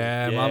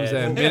 Yeah, Mum's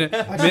there.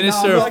 Actually,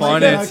 Minister of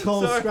Finance.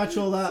 Scratch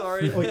all that.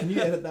 Sorry. Can you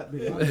edit that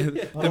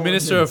bit? The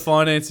Minister of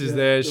Finance is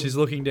there. She's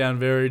looking down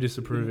very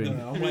disapproving.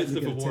 No,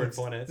 Minister for War and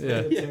Finance.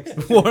 Yeah.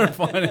 War and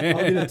Finance.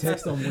 I'll get a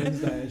text on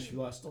Wednesday and she'll be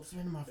like, stop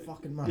spending my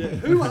fucking money. Yeah.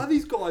 Who are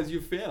these guys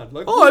you've found?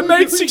 Like, I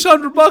made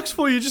 $600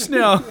 for you just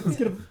now.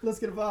 Let's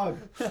get a Varg.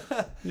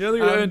 You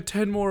only got to earn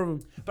 10 more of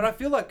them. But I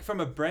feel like from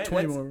a brand, I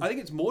 20 more. think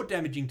it's more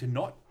damaging to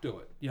not do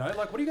it. You know,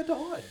 like, what do you got to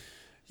hide?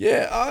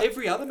 Yeah,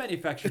 every other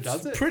manufacturer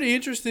does it. It's pretty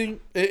interesting.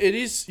 It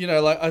is, you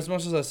know, like as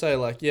much as I say,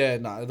 like, yeah,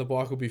 no, the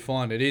bike will be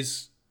fine.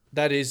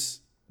 That is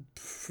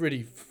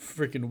pretty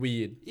freaking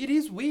weird. It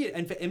is weird,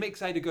 and for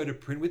MXA to go to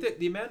print with it,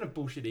 the amount of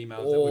bullshit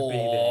emails that would be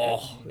there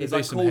is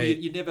like, cool,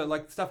 you never,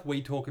 like, stuff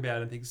we talk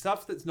about and things,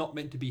 stuff that's not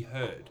meant to be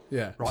heard.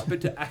 Yeah. Right,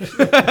 but to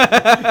actually...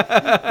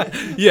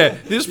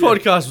 this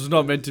podcast was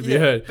not meant to be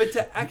heard. But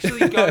to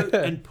actually go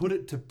and put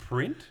it to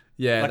print...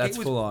 Yeah, like, that's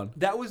full on.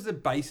 That was the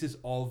basis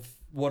of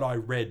what I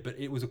read, but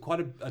it was quite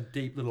a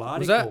deep little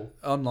article. Was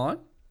that online?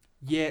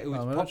 Yeah, it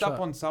was popped up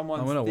on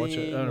someone's thing. I'm going to watch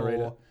it. I'm going to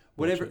read it.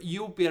 Whatever,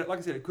 you'll be, like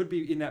I said, it could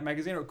be in that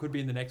magazine or it could be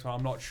in the next one.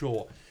 I'm not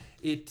sure.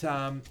 It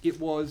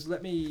was.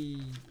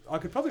 I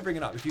could probably bring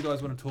it up if you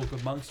guys want to talk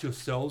amongst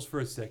yourselves for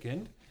a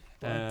second.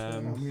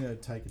 I'm going to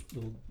take a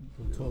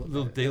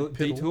little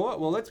detour.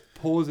 Well, let's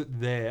pause it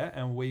there,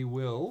 and we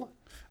will.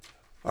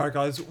 All right,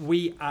 guys,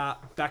 we are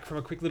back from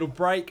a quick little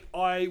break.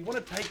 I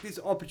want to take this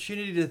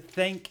opportunity to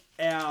thank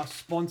our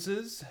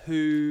sponsors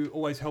who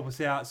always help us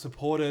out,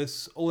 support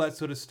us, all that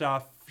sort of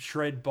stuff.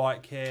 Shred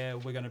Bike Care,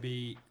 we're going to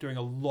be doing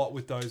a lot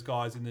with those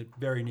guys in the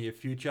very near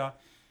future.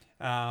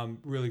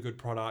 Really good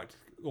product.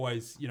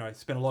 Always,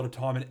 spend a lot of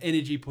time and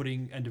energy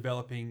putting and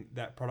developing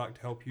that product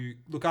to help you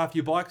look after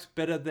your bikes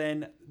better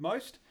than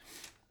most.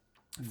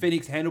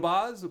 Phoenix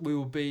Handlebars, we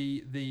will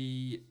be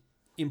the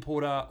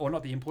importer, or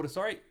not the importer,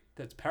 sorry,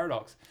 that's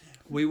Paradox.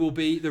 We will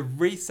be the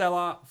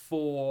reseller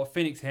for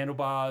Phoenix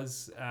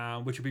Handlebars,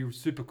 which will be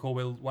super cool.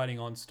 We're waiting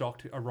on stock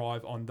to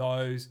arrive on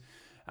those.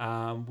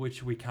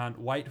 Which we can't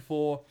wait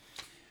for.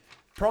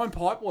 Prime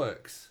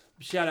Pipeworks.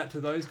 Shout out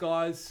to those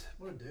guys.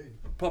 What a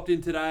dude. Popped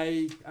in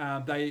today.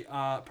 They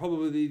are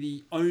probably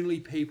the only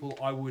people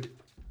I would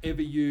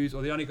ever use,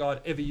 or the only guy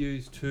I'd ever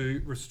use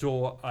to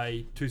restore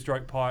a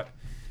two-stroke pipe.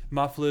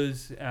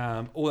 Mufflers,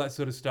 all that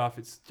sort of stuff.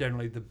 It's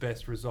generally the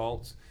best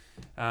results.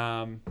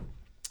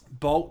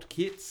 Bolt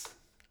kits.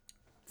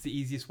 It's the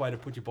easiest way to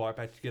put your bike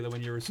back together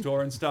when you're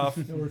restoring stuff.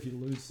 Or if you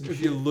lose some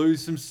you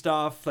lose some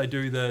stuff, they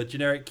do the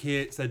generic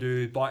kits, they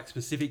do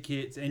bike-specific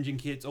kits, engine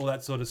kits, all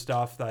that sort of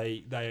stuff.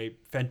 They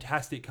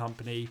fantastic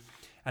company,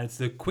 and it's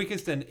the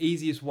quickest and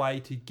easiest way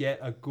to get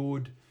a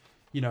good,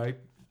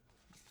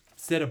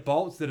 set of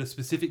bolts that are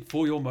specific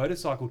for your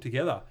motorcycle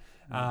together.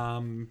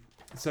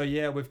 So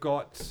yeah, we've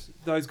got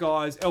those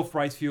guys. Elf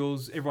Race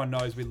Fuels. Everyone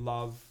knows we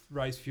love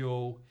race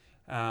fuel.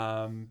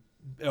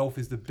 Elf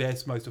is the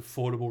best, most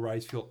affordable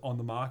race fuel on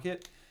the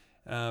market.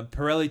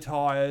 Pirelli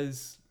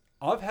tyres.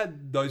 I've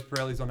had those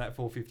Pirellis on that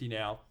 450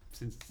 now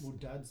since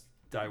Dad's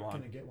day one.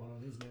 Going to get one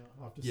on his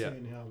now after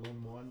seeing how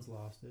long mine's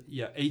lasted.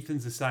 Yeah,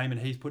 Ethan's the same,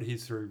 and he's put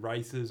his through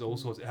races, all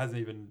sorts. It hasn't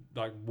even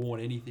worn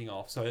anything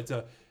off. So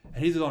and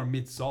he's on a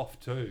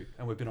mid-soft too,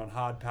 and we've been on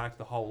hard pack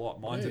the whole lot.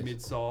 Mine's a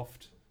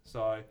mid-soft,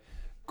 so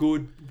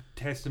good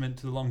testament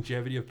to the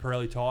longevity of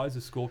Pirelli tyres,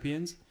 the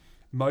Scorpions.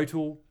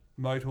 Motul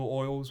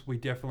oils, we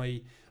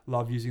definitely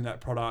love using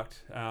that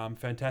product.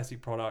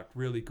 Fantastic product,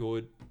 really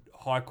good,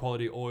 high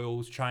quality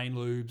oils, chain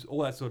lubes,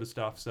 all that sort of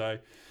stuff. So,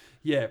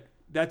 yeah,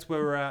 that's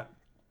where we're at.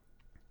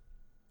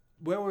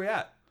 Where we're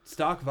at,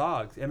 Stark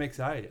Vargs,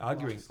 MXA,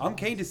 arguing. I'm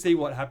keen to see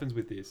what happens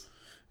with this.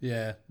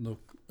 Yeah, look,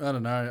 I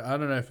don't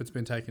know if it's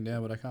been taken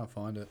down, but I can't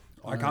find it.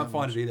 I can't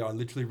find it either. I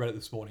literally read it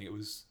this morning.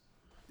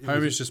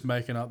 Homie's just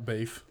making up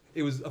beef.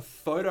 It was a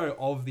photo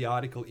of the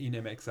article in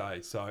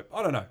MXA, so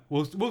I don't know.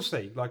 We'll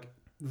see.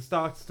 The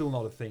Stark's still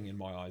not a thing in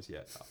my eyes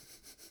yet.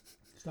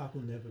 Stark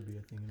will never be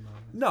a thing in my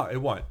eyes. No,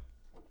 it won't.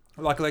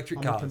 Like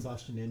electric cars. I'm a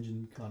combustion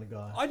engine kind of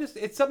guy.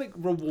 It's something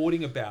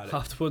rewarding about it.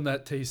 After putting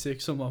that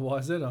T6 on my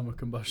YZ, I'm a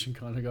combustion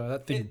kind of guy.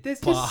 That thing there's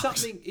barks. just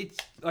something, it's,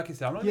 like I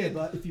said, I'm not... Yeah,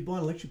 but if you buy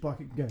an electric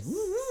bike, it can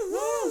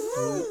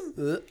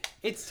go...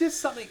 It's just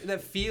something,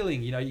 that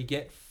feeling, you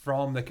get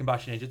from the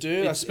combustion engine.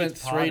 Dude, I spent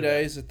 3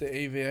 days at the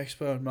EV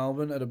Expo in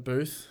Melbourne at a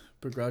booth,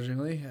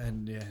 begrudgingly,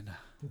 and yeah, nah.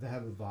 Did they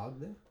have a Varg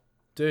there?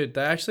 Dude,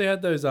 they actually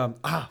had those,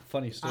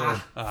 funny story.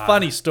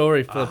 Funny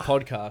story for the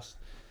podcast.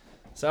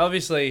 So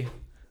obviously,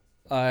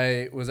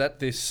 I was at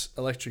this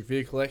electric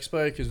vehicle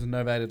expo because with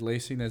novated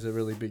leasing, there's a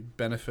really big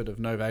benefit of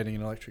novating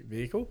an electric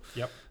vehicle.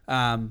 Yep.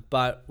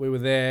 But we were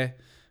there,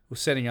 we're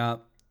setting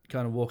up,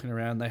 kind of walking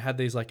around. They had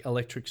these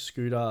electric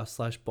scooter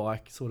 /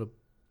 bike sort of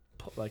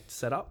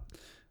setup,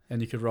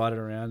 and you could ride it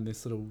around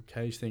this little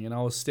cage thing. And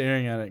I was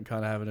staring at it and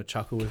kind of having a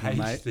chuckle with my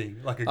mate. Thing,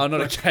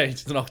 not a cage,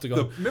 it's an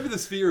octagon. Remember the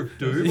Sphere of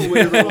Doom or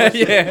whatever it was?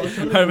 Yeah,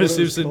 Homer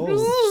Simpson.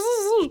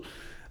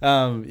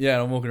 And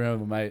I'm walking around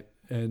with my mate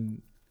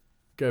and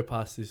go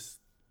past this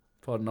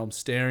pod, and I'm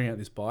staring at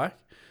this bike,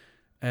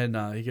 and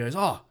he goes,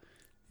 "Oh,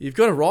 you've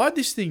got to ride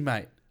this thing,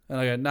 mate." And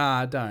I go,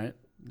 "Nah, I don't."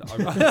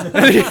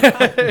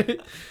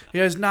 He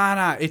goes,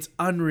 "Nah, it's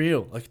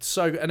unreal. It's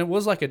so good." And it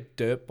was like a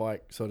dirt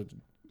bike, sort of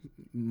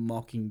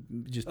mocking,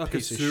 just like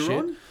piece a of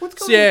Suron? shit. What's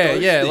going on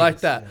with those things? Like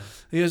that. Yeah.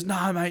 He goes,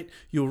 "Nah, mate,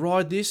 you'll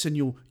ride this and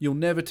you'll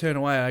never turn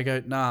away." I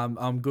go, "Nah,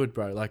 I'm good,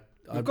 bro.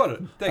 You've got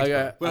it. Thanks,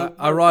 I, well,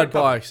 I ride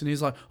bikes, and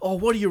he's like, "Oh,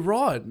 what do you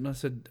ride?" And I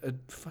said, "A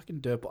fucking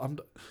dirt bike."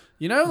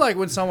 You know, like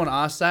when someone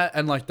asks that,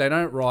 and like they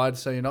don't ride,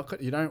 so you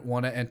don't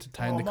want to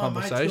entertain the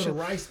conversation.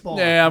 My mate's got a race bike.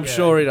 Yeah, I'm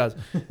sure he does.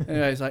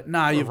 Anyway, he's like,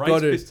 "Nah, you've got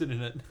to." Piston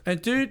in it. And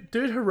dude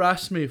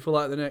harassed me for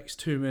like the next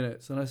 2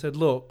 minutes, and I said,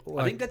 "Look,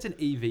 like, I think that's an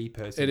EV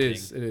person. It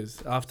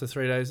is. After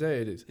 3 days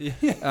there, it is."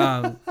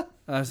 And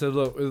I said,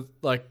 "Look, with,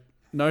 like,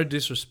 no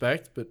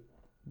disrespect, but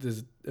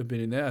there's a bit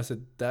in there." I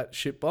said, "That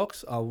shit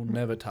box, I will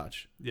never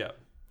touch." Yeah.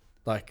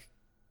 Like,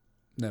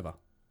 never.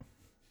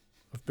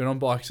 I've been on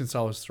bikes since I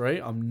was 3.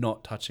 I'm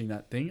not touching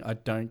that thing. I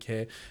don't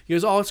care. He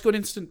goes, "Oh, it's got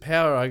instant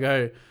power." I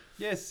go,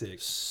 Yeah, sick.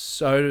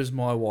 "So does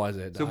my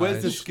YZ." So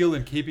where's the skill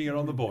in keeping it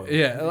on the boil?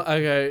 Yeah, I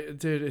go,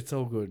 "Dude, it's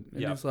all good."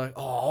 And he's like,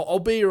 "Oh, I'll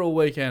be here all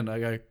weekend." I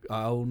go,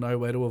 "I'll know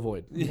where to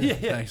avoid." Yeah.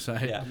 Thanks,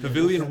 mate. Yeah.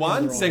 Pavilion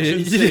 1,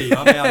 Section C.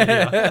 I'm out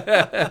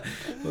here.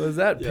 Was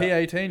that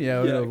P18?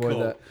 Yeah, we're going to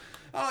avoid that.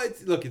 Oh,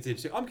 it's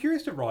interesting. I'm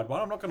curious to ride one.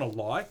 I'm not going to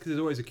lie, because there's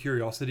always a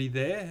curiosity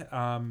there.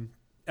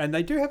 And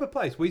they do have a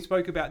place. We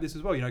spoke about this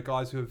as well. You know,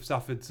 guys who have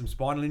suffered some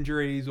spinal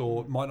injuries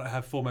or might not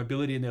have full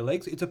mobility in their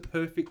legs. It's a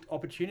perfect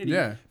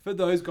opportunity for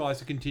those guys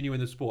to continue in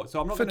the sport. So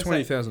I'm not for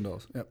going to say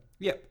 $20,000. Yep.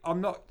 Yep.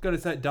 I'm not going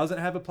to say it doesn't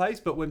have a place,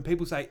 but when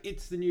people say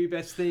it's the new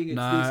best thing, it's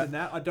this and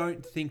that, I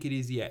don't think it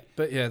is yet.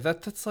 But yeah,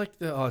 that's like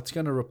it's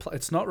going to replace.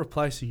 It's not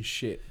replacing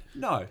shit.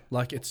 No.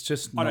 Like it's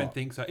just. I don't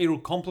think so. It'll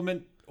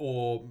complement.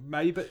 Or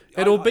maybe, but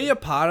it'll be a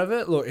part of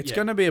it. Look, it's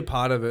going to be a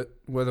part of it,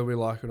 whether we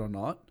like it or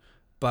not.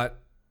 But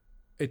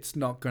it's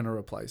not going to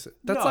replace it.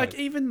 That's like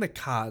even the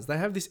cars. They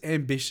have this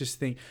ambitious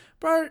thing,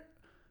 bro.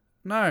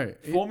 No,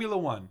 Formula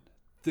One,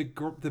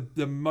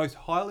 the most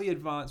highly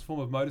advanced form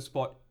of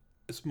motorsport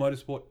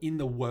in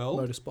the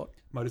world.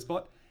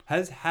 Motorsport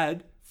has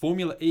had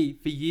Formula E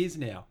for years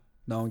now.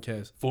 No one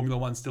cares. Formula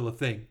One's still a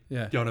thing.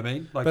 Yeah, do you know what I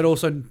mean? Like, but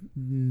also,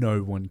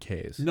 no one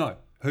cares. No,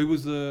 who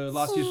was the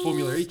last year's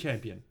Formula E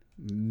champion?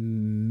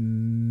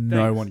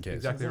 No one cares.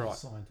 Exactly right.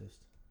 Scientist.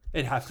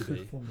 It has to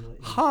be. Formula E.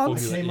 Formula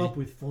I came up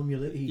with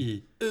Formula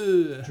E.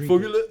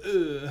 Formula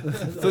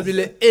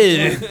Formula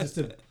E. Just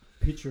a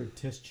picture of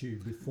test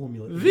tube with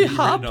Formula E. We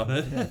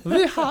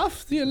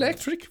have the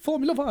electric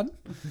Formula One.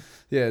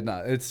 Yeah,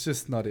 no, it's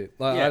just not it.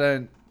 Like I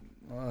don't.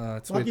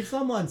 It's like if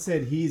someone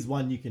said, "Here's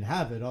one you can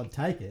have it," I'd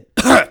take it.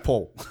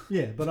 Paul.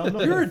 Yeah, but I'm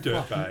not. You're a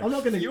dirtbag. I'm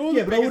not going to.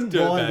 Yeah, but I wouldn't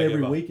ride it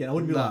every weekend. I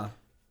wouldn't be like.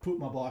 Put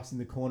my bikes in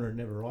the corner and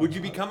never ride. Would you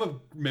become a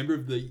member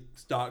of the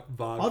Stark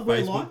Varg I'd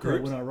wear Facebook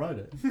group when I rode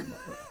it,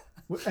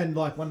 and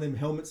like one of them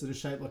helmets that are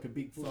shaped like a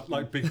big fucking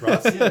like Big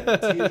Russ.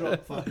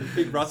 Teardrop fucking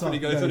Big Russ when he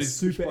goes on his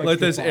super like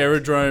those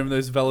aerodrome,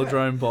 those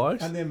velodrome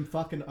bikes, and them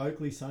fucking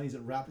Oakley Sunnies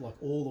that wrap like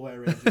all the way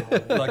around your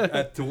whole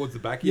like towards the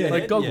back. Yeah,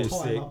 like goggles.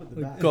 Tie them up at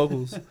the back.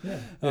 Goggles. Yeah.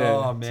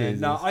 Oh man, Jesus.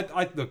 No,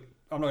 I look.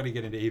 I'm not going to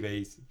get into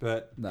EVs,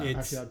 but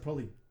actually, I'd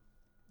probably.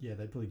 Yeah,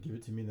 they'd probably give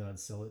it to me and then I'd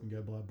sell it and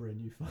go buy a brand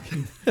new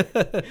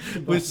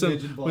fucking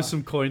with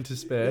some coin to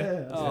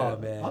spare. Yeah. Oh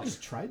man, I'll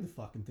just trade the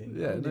fucking thing.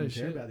 Yeah, I don't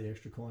care about the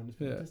extra coin.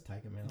 Just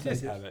take them out.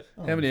 Just have it.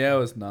 How many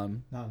hours?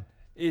 None.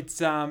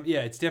 It's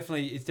it's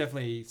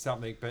definitely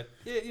something. But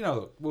yeah, you know,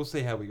 look, we'll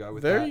see how we go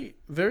with that.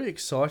 Very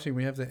exciting.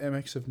 We have the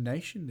MX of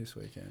Nation this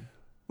weekend.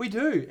 We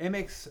do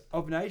MX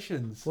of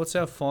Nations. What's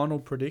our final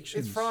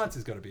predictions? France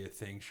is going to be a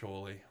thing,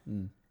 surely.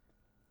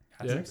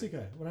 Yeah.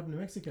 Mexico. What happened to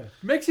Mexico?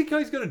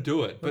 Mexico's going to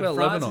do it, but France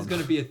Lebanon? Is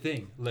going to be a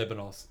thing.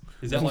 Lebanos.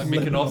 Is that like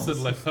Mykonos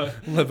and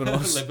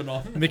Lebanon?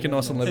 Lebanon.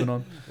 Mykonos and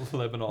Lebanon.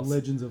 Lebanos.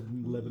 Legends of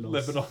Lebanon.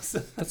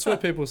 Lebanos. That's where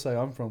people say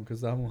I'm from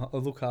because I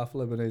look half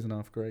Lebanese and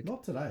half Greek.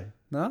 Not today.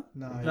 No?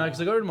 No,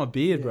 because I got rid of my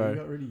beard, bro. You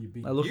got rid of your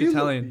beard. I look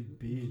Italian.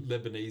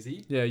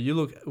 Lebanese. Yeah, you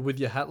look with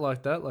your hat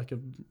like that, like a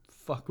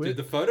fuckwit. Dude,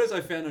 the photos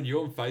I found on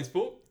you on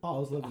Facebook. Oh, I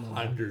was Lebanon.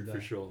 100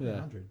 for sure. Yeah.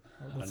 100.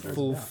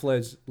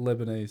 Full-fledged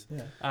Lebanese.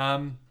 Yeah.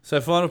 So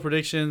final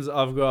predictions,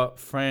 I've got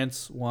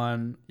France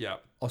 1,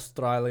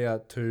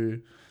 Australia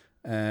 2,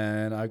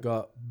 and I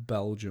got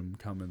Belgium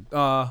coming.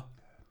 Uda's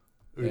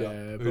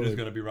going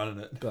to be running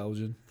it.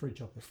 Belgium. Free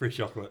chocolate. Free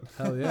chocolate.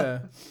 Hell yeah.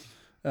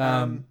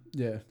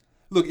 Yeah.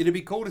 Look, it'd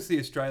be cool to see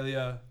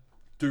Australia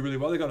do really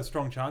well. They've got a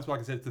strong chance. But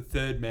like I said, it's the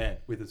third man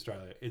with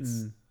Australia.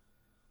 It's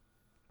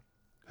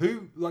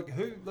who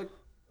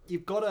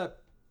you've got to.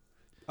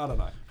 I don't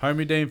know.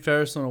 Homie Dean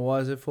Ferris on a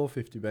YZ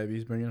 450, baby.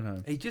 He's bringing it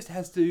home. He just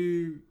has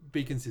to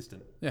be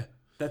consistent. Yeah.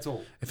 That's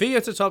all. If he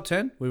gets a top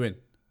 10, we win.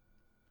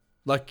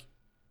 Like,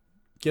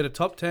 get a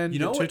top 10. You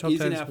know what top is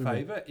 10s, in our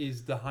favour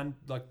is the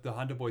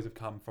Hunter boys have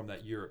come from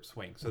that Europe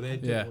swing. So they're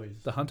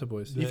the Hunter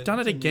boys. You've done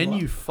it again,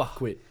 you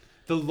fuckwit.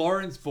 The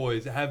Lawrence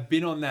boys have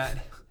been on that.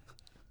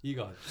 You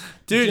guys.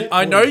 Dude,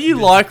 I know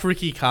you like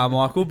Ricky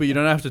Carmichael, but you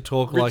don't have to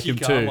talk like him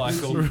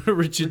Carmichael. too.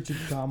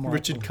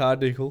 Richard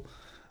Carmichael.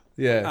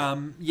 Yeah.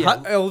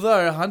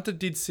 Although Hunter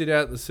did sit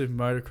out the Super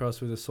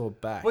Motocross with a sore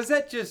back. Was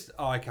that just?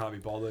 Oh, I can't be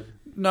bothered.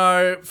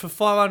 No, for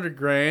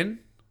 $500,000.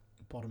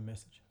 Bottom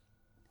message.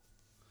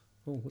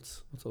 Oh,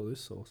 what's all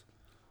this sauce?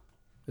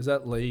 Is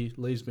that Lee?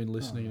 Lee's been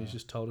listening and he's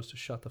just told us to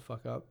shut the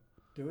fuck up.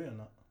 Do we or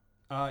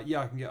not?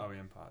 Yeah, I can get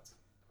OEM parts.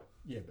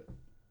 Yeah, but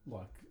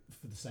like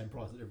for the same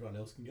price that everyone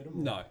else can get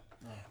them? No.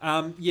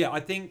 Oh. Yeah, I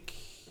think.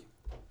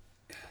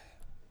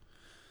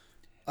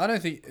 I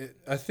think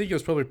it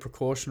was probably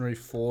precautionary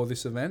for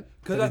this event.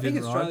 Because I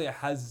think Australia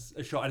has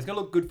a shot. And it's going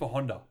to look good for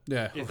Honda.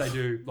 Yeah. If they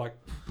do, like,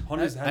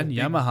 Honda's had and a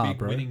Yamaha, big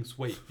bro. winning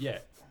sweep. Yeah.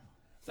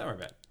 Don't worry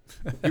about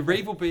it. Your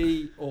Reeve will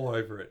be all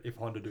over it if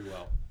Honda do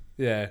well.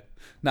 Yeah.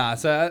 Nah,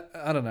 so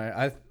I don't know.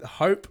 I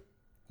hope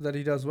that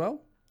he does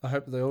well. I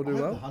hope they all do I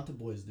hope well. the Hunter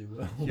boys do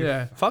well.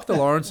 Yeah. Fuck the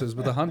Lawrences,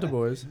 but the Hunter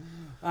boys.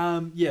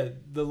 Yeah,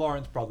 the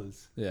Lawrence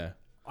brothers. Yeah.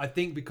 I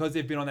think because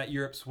they've been on that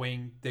Europe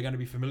swing, they're going to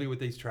be familiar with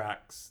these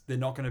tracks. They're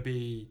not going to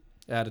be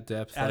out of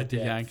depth, like the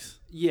Yanks.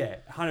 Yeah,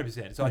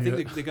 100%. So I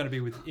think they're going to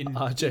be within...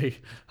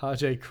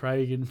 RJ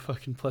Craig and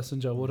fucking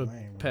Plessinger. What a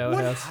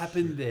powerhouse. What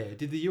happened there?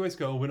 Did the US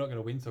go, we're not going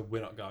to win, so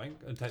we're not going,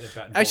 and take their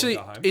bat and actually,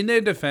 go home? In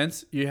their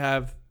defense, you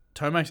have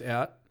Tomac's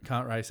out,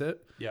 can't race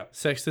it. Yeah.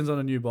 Sexton's on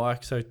a new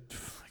bike, so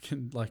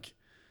fucking like...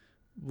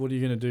 What are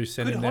you going to do?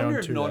 Send him there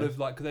on 2 days?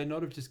 Could they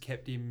not have just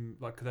kept him?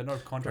 Like, could they not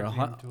have contracted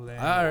him until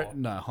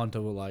then? No,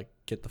 Hunter will like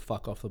get the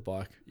fuck off the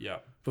bike. Yeah.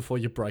 Before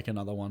you break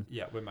another one.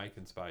 Yeah, we're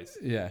making space.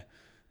 Yeah,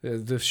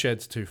 the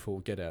shed's too full.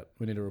 Get out.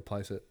 We need to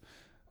replace it.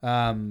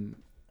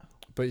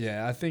 But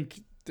yeah, I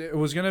think it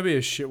was going to be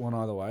a shit one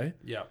either way.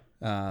 Yeah.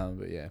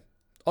 But yeah,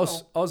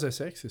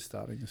 WSX is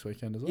starting this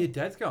weekend as well. Yeah,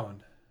 Dad's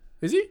going.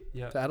 Is he?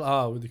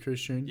 Yeah. With the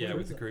cruise tune. Yeah,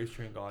 with the cruise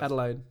tune guys.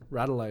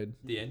 Adelaide.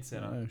 The End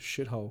Centre. Oh,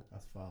 shithole.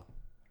 That's far.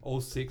 All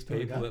 6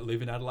 people that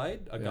live in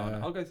Adelaide are going,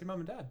 I'll go see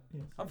Mum and Dad.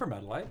 Yeah. I'm from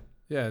Adelaide.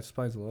 Yeah, it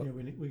explains a lot. Yeah,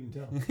 we can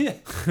tell.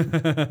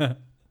 Yeah.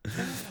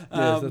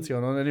 That's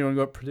going on. Anyone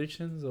got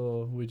predictions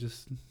or we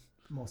just...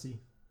 Mossy.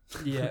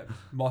 Yeah,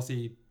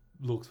 Mossy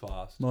looks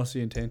fast.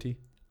 Mossy and Tanty.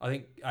 I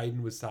think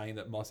Aiden was saying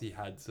that Mossy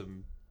had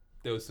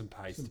there was some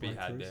pace to be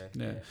had there.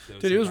 Yeah.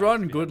 Dude, he was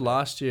riding good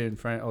last year in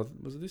France. Oh,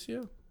 was it this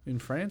year? In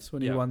France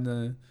when he won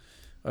the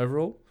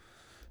overall?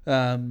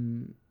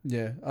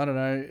 Yeah, I don't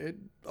know.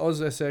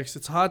 WSX,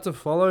 it's hard to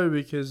follow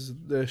because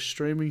their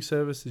streaming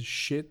service is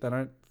shit. They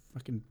don't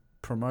fucking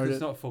promote it.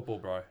 It's not football,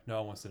 bro. No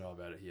one wants to know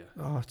about it here.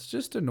 Oh, it's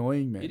just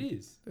annoying, man. It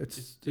is. It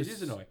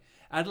is annoying.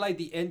 Adelaide,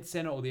 the End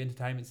Centre or the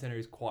Entertainment Centre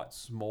is quite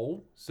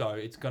small, so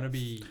it's going to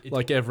be...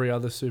 like every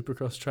other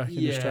Supercross track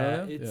in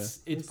Australia?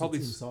 It's probably...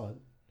 inside.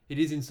 It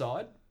is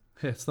inside?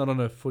 Yeah, it's not on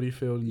a footy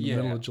field in the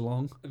middle of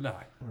Geelong. No.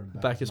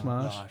 Bacchus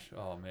Marsh.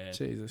 Oh, man.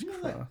 Jesus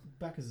Christ.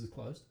 Bacchus is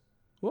closed.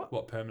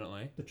 What,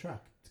 permanently? The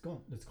track. It's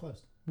gone. It's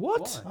closed.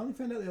 What? Why? I only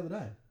found out the other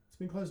day. It's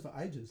been closed for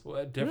ages. Well,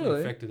 it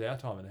definitely affected our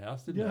time in the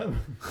house, didn't it?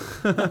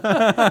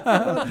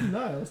 I didn't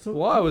know.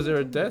 Why? Was there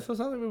a death or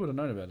something? We would have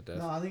known about a death.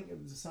 No, I think it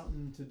was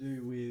something to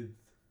do with...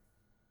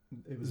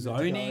 It was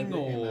zoning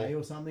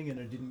or something, and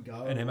it didn't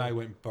go. And MA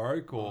went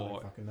broke, or... I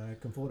don't fucking know.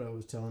 Conforto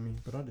was telling me,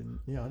 but I didn't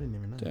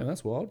even know. Damn,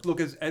 that's wild.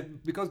 Look,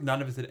 because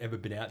none of us had ever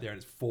been out there, and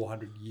it's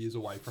 400 years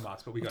away from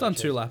us, but we've done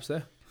 2 laps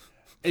there.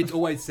 It's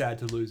always sad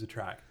to lose a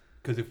track.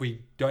 Because if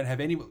we don't have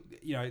any,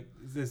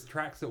 there's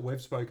tracks that we've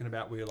spoken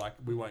about where like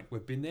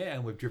we've been there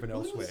and we've driven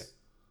elsewhere.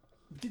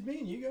 Did me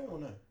and you go or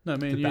no? No,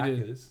 me and you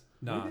did.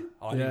 No,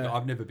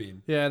 I've never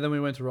been. Yeah, then we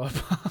went to Ride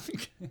Park.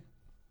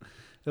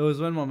 It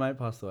was when my mate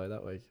passed away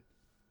that week.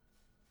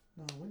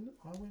 No, when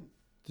I went.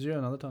 Did you go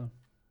another time?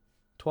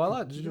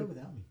 Twilight? Did you go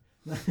without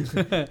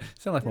me?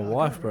 Sound like my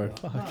wife, bro.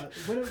 Fuck. No,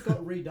 when it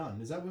got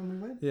redone, is that when we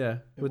went? Yeah,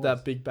 with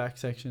that big back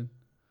section.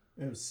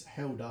 It was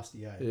hell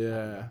dusty, eh?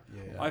 Yeah.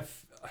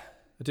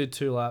 I did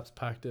 2 laps,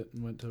 packed it,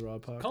 and went to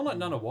Ride Park. Kind of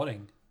like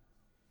Nunawading.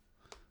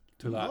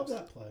 2 laps. Love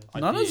that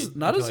place.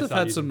 Nutters have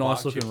had some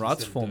nice looking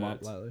ruts form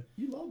up lately.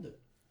 You loved it.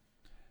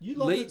 You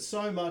loved it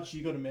so much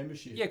you got a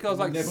membership. Yeah, because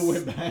I was like... never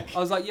went back. I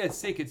was like, yeah, it's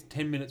sick. It's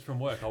 10 minutes from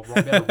work. I'll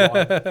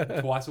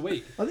ride twice a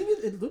week. I think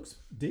it looks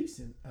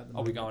decent at the moment.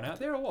 Are we going out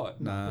there or what?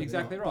 No.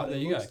 Exactly right. There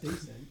you go.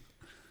 Decent.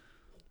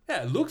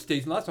 Yeah, it looks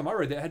decent. Last time I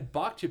rode there, it had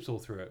bark chips all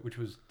through it, which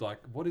was like,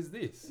 what is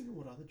this? I think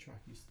what other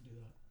track used to do that.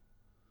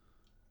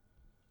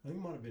 I think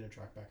it might have been a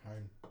track back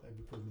home. They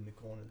would put them in the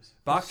corners.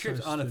 Bark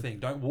chips aren't a thing.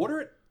 Don't water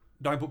it.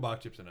 Don't put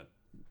bark chips in it.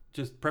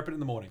 Just prep it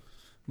in the morning.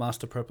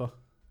 Master prepper.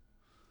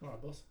 All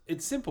right, boss.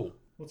 It's simple.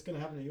 What's going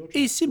to happen to your track?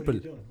 It's simple.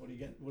 What are you doing? What are you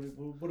getting?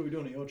 What are we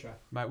doing at your track?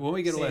 Mate, when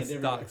we get all that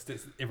Sand stuff,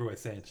 it's everywhere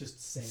sand.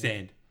 Just sand.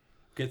 Sand.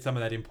 Get some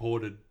of that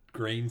imported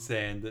green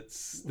sand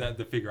that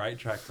the figure 8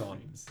 track's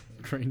on.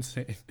 Green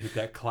sand. With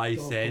that clay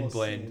sand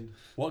blend. Sand.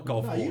 What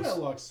golf course? No, you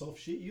don't like soft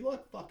shit. You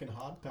like fucking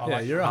hard pack. Yeah,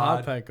 like you're a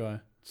hard pack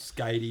guy.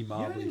 Skatey,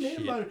 marbly shit.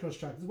 You don't even need a motocross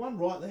track. There's one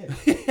right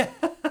there.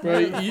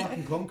 Bro,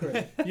 fucking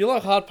concrete. You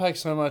like hard pack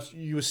so much,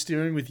 you were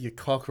steering with your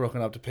cock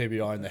rocking up to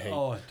PBI in the heat.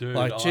 Oh, dude.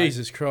 Like,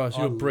 Jesus Christ,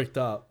 you were bricked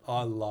up.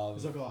 I love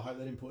It's like, I hope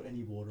they didn't put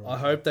any water on I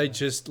hope they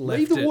just left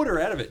Leave the water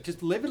out of it.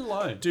 Just leave it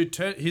alone. Dude,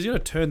 he's going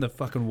to turn the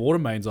fucking water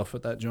mains off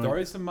at that joint.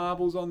 Throw some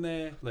marbles on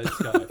there. Let's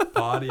go.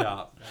 Party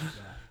up.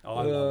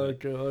 I love it.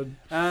 God.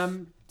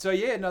 So,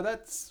 yeah, no,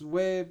 that's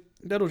where...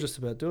 That'll just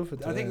about do it for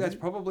today. I think that's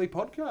probably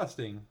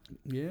podcasting.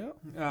 Yeah.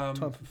 Time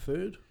for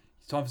food.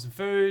 it's time for some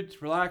food,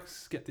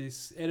 relax, get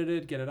this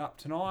edited, get it up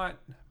tonight.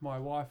 My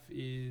wife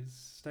is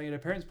staying at her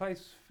parents'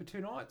 place for 2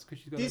 nights because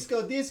she's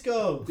got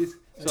disco.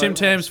 Tim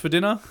Tams for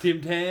dinner.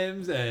 Tim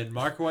Tams and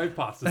microwave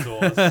pasta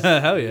sauce. Hell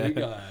There yeah. you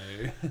go.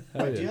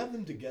 Wait, do you have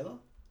them together?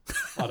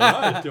 I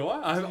don't know, do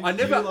I? I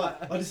never.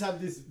 I just have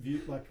this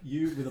view, like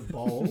you with a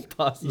bowl.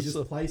 Pasta You just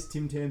sauce. place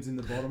Tim Tams in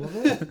the bottom of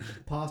it,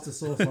 pasta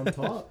sauce on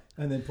top,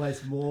 and then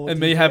place more. And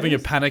Tim me having a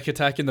Tams. panic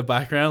attack in the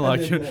background,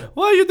 And like, then more.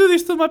 why you do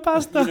this to my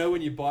pasta? You know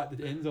when you bite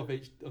the ends off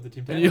each of the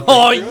Tim Tams?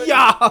 Oh,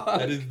 yeah!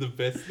 That is the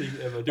best thing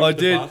ever. Do it I with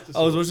the did. pasta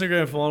I was sauce. watching the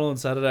grand final on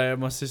Saturday, and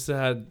my sister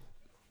had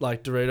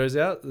like Doritos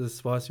out, the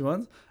spicy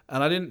ones,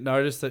 and I didn't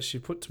notice that she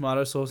put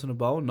tomato sauce in a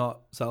bowl,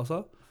 not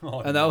salsa.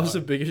 Oh, And that was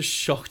the biggest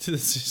shock to the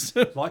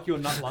system. like your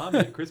nut lami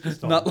at Christmas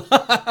time.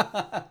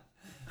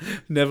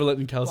 Never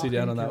letting Kelsey Fucking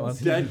down on that one.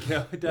 Kelsey. Dad and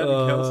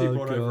Kelsey Oh,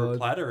 brought over a God.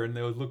 platter, and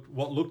there was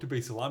what looked to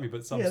be salami,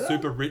 but some Yeah, that-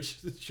 super rich,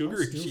 I'm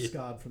sugary still shit.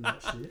 scarred from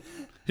that shit.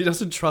 He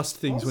doesn't trust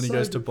things I when was he so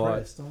goes to buy.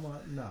 depressed. I'm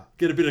like, nah.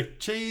 Get a bit of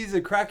cheese,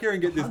 a cracker,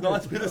 and get this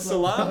nice bit of A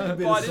salami.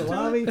 bit Bite of into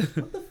salami. it.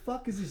 What the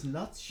fuck is this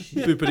nuts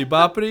shit? Boopity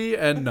boppity,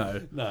 and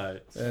no. No.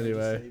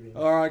 Anyway. Deceiving.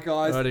 All right,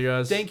 guys. Alrighty,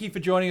 guys. Thank you for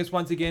joining us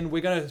once again.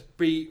 We're going to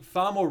be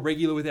far more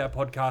regular with our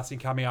podcasting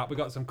coming up. We've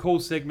got some cool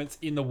segments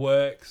in the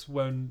works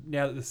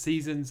now that the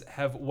seasons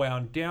have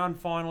wound down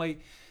finally.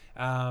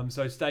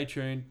 So stay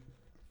tuned.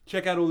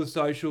 Check out all the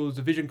socials,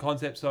 the Vizion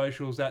Concepts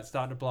socials. That's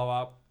starting to blow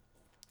up.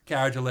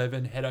 Garage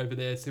 11, head over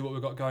there, see what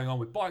we've got going on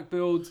with bike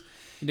builds.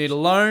 You need a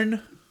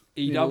loan.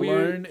 EW, Need a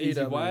loan, Easy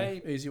EW.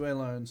 Way. Easy way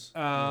loans.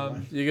 You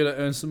You gotta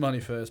earn some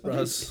money first,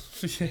 bros.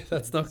 Yeah,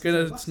 that's not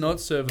gonna. It's not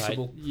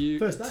serviceable.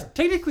 First day.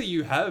 Technically,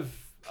 you have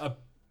a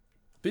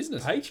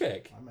Business.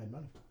 paycheck. I made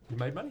money. You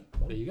made money.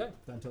 There you go.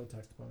 Don't tell the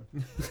tax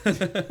department.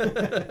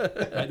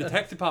 Mate, the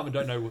tax department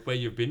don't know where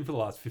you've been for the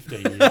last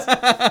 15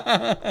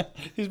 years.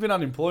 He's been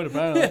unemployed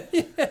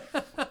apparently.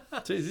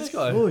 Jeez, this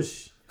guy.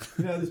 Bush.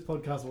 You know, this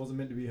podcast wasn't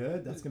meant to be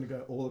heard. That's going to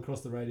go all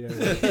across the radio.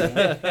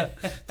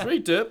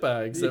 3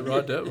 dirtbags that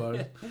ride dirt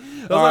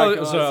bikes. All right,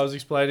 guys. Sorry, I was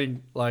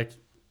explaining like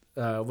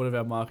one of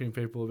our marketing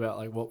people about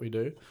like what we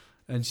do,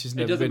 and she's It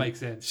never doesn't been. make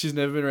sense. She's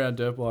never been around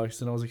dirt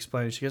bikes, and I was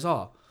explaining. She goes,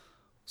 "Oh,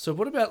 so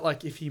what about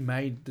like if he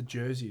made the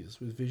jerseys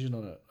with Vizion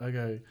on it?" I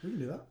go, We can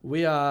do that.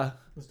 "We are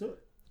Let's do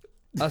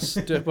it. us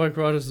dirt bike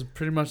riders are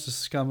pretty much the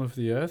scum of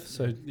the earth,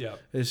 so Yeah.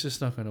 it's just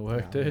not going to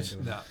work, No, dude."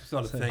 we're No, it's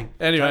not a thing.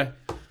 Anyway,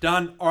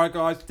 Done. All right,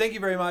 guys. Thank you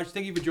very much.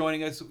 Thank you for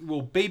joining us.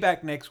 We'll be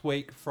back next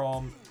week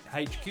from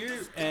HQ,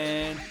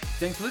 and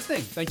thanks for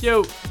listening. thank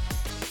you.